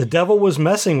 the devil was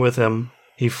messing with him.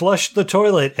 He flushed the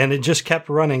toilet and it just kept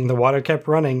running. The water kept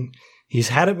running. He's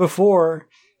had it before.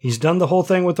 He's done the whole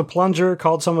thing with the plunger,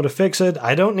 called someone to fix it.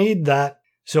 I don't need that.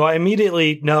 So I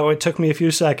it took me a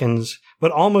few seconds,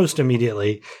 but almost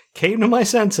immediately, came to my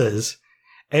senses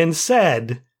and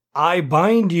said, I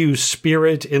bind you,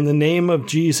 spirit, in the name of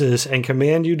Jesus, and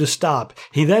command you to stop.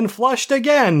 He then flushed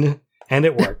again, and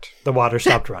it worked. The water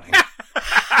stopped running.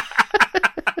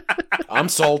 I'm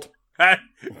sold.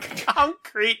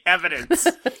 Concrete evidence.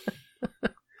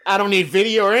 I don't need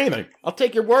video or anything. I'll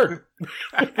take your word.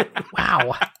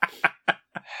 Wow.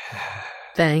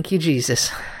 Thank you,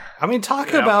 Jesus. I mean,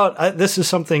 about, this is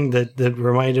something that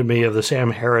reminded me of the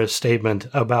Sam Harris statement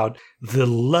about the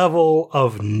level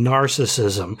of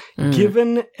narcissism.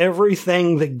 Given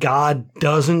everything that God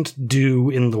doesn't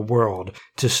do in the world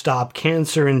to stop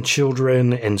cancer in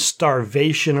children and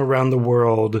starvation around the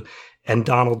world and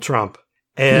Donald Trump.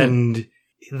 And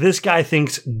this guy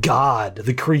thinks God,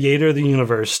 the creator of the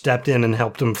universe, stepped in and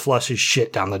helped him flush his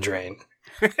shit down the drain.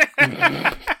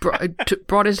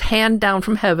 Brought his hand down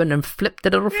from heaven and flipped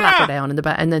the little flapper down in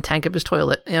the tank of his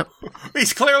toilet. Yep.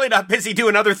 He's clearly not busy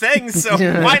doing other things, so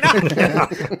why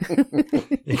not?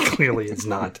 He clearly is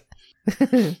not.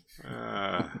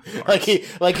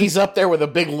 Like he's up there with a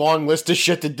big long list of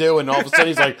shit to do, and all of a sudden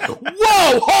he's like,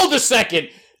 "Whoa, hold a second!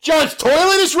 John's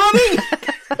toilet is running!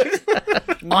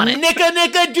 On it.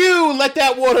 Nicka do, let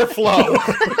that water flow."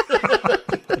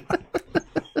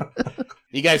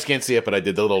 You guys can't see it, but I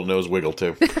did the little nose wiggle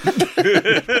too.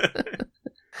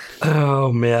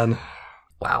 Oh man!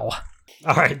 Wow.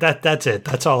 All right, that's it.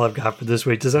 That's all I've got for this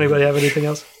week. Does anybody have anything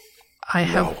else? I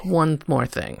have one more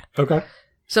thing. Okay.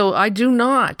 So I do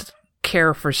not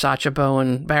care for Sacha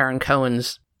Baron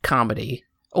Cohen's comedy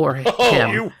or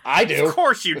him. I do. Of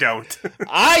course you don't.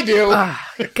 I do.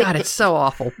 God, it's so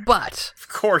awful. But of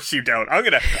course you don't.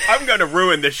 I'm gonna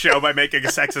ruin this show by making a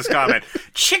sexist comment.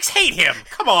 Chicks hate him.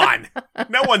 Come on.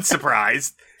 No one's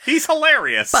surprised. He's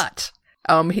hilarious. But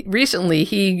recently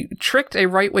he tricked a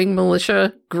right-wing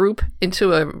militia group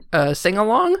into a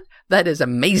sing-along. That is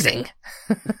amazing.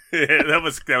 that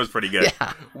was pretty good.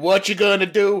 Yeah. What you gonna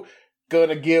do?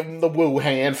 Gonna give him the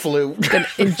Wuhan flu. Gonna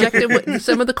inject him with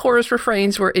some of the chorus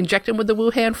refrains were inject him with the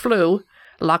Wuhan flu,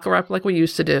 lock her up like we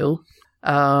used to do.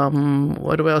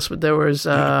 What else? There was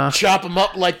chop him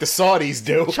up like the Saudis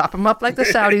do. Chop him up like the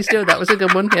Saudis do. That was a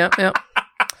good one. Yeah.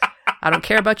 I don't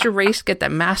care about your race. Get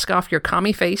that mask off your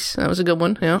commie face. That was a good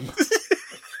one. Yeah.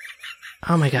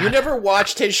 Oh my God. You never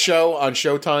watched his show on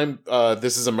Showtime,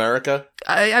 This Is America?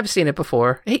 I've seen it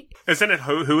before. Isn't it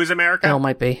Who is America? Oh,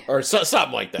 might be. Or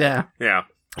something like that. Yeah. Yeah.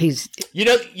 He's... You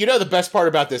know the best part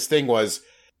about this thing was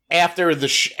after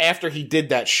he did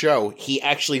that show, he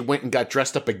actually went and got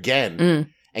dressed up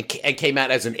again and came out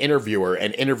as an interviewer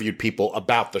and interviewed people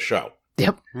about the show.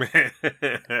 Yep.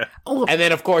 And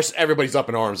then, of course, everybody's up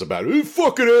in arms about it. You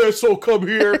fucking asshole, come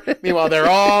here. Meanwhile, they're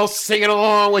all singing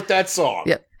along with that song.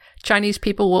 Yep. Chinese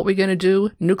people, what we going to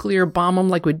do? Nuclear bomb them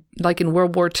like in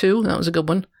World War II? That was a good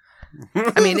one.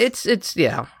 I mean, it's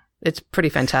pretty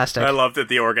fantastic. I love that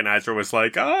the organizer was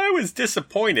like, I was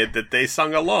disappointed that they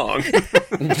sung along.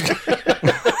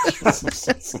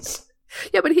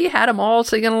 Yeah, but he had them all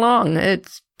singing along.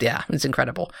 It's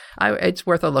incredible. It's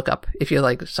worth a look up if you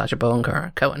like Sacha Baron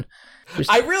Cohen.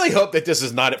 I really hope that this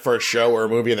is not for a show or a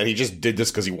movie and that he just did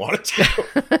this because he wanted to.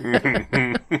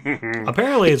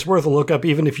 Apparently, it's worth a look up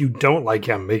even if you don't like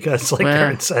him because, like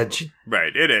Karen said...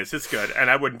 Right, it is. It's good. And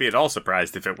I wouldn't be at all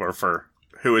surprised if it were for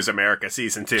Who is America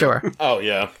Season 2. Sure. Oh,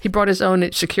 yeah. He brought his own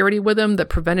security with him that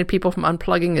prevented people from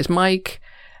unplugging his mic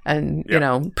and,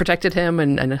 protected him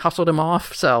and hustled him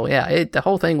off. So, yeah, the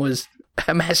whole thing was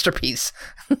a masterpiece.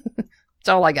 That's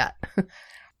all I got.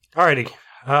 Alrighty.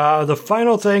 The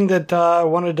final thing that I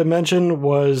wanted to mention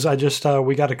was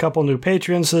we got a couple new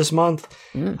patrons this month.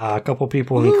 A couple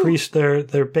people increased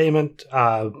their payment.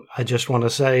 I just want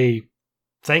to say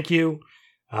thank you.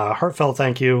 Heartfelt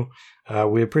thank you.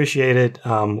 We appreciate it.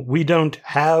 We don't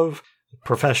have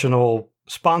professional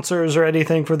sponsors or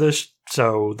anything for this,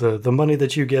 so the money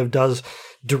that you give does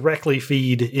directly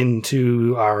feed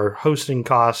into our hosting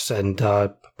costs and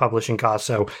publishing costs,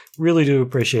 so really do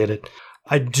appreciate it.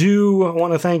 I do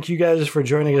want to thank you guys for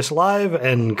joining us live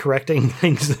and correcting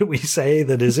things that we say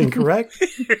that is incorrect.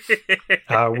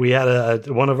 We had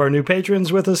one of our new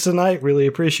patrons with us tonight. Really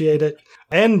appreciate it.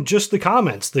 And just the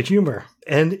comments, the humor.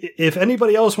 And if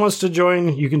anybody else wants to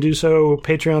join, you can do so.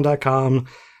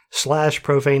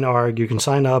 Patreon.com/profanearg. You can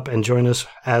sign up and join us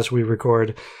as we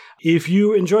record. If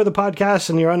you enjoy the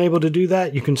podcast and you're unable to do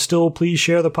that, you can still please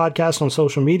share the podcast on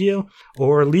social media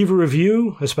or leave a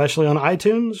review, especially on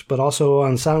iTunes, but also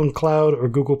on SoundCloud or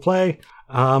Google Play.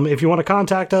 If you want to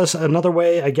contact us another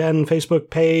way, again,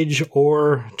 Facebook page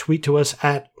or tweet to us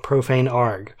at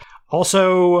profanearg.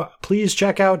 Also, please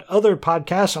check out other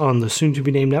podcasts on the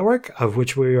soon-to-be-named network, of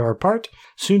which we are a part.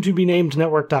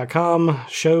 soon-to-be-named-network.com,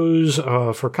 shows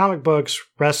for comic books,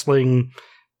 wrestling,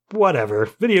 whatever,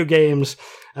 video games,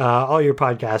 all your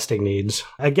podcasting needs.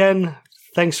 Again,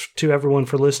 thanks to everyone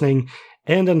for listening,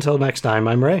 and until next time,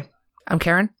 I'm Ray. I'm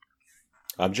Karen.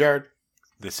 I'm Jared.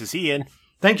 This is Ian.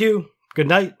 Thank you, good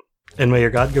night, and may your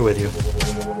God go with you.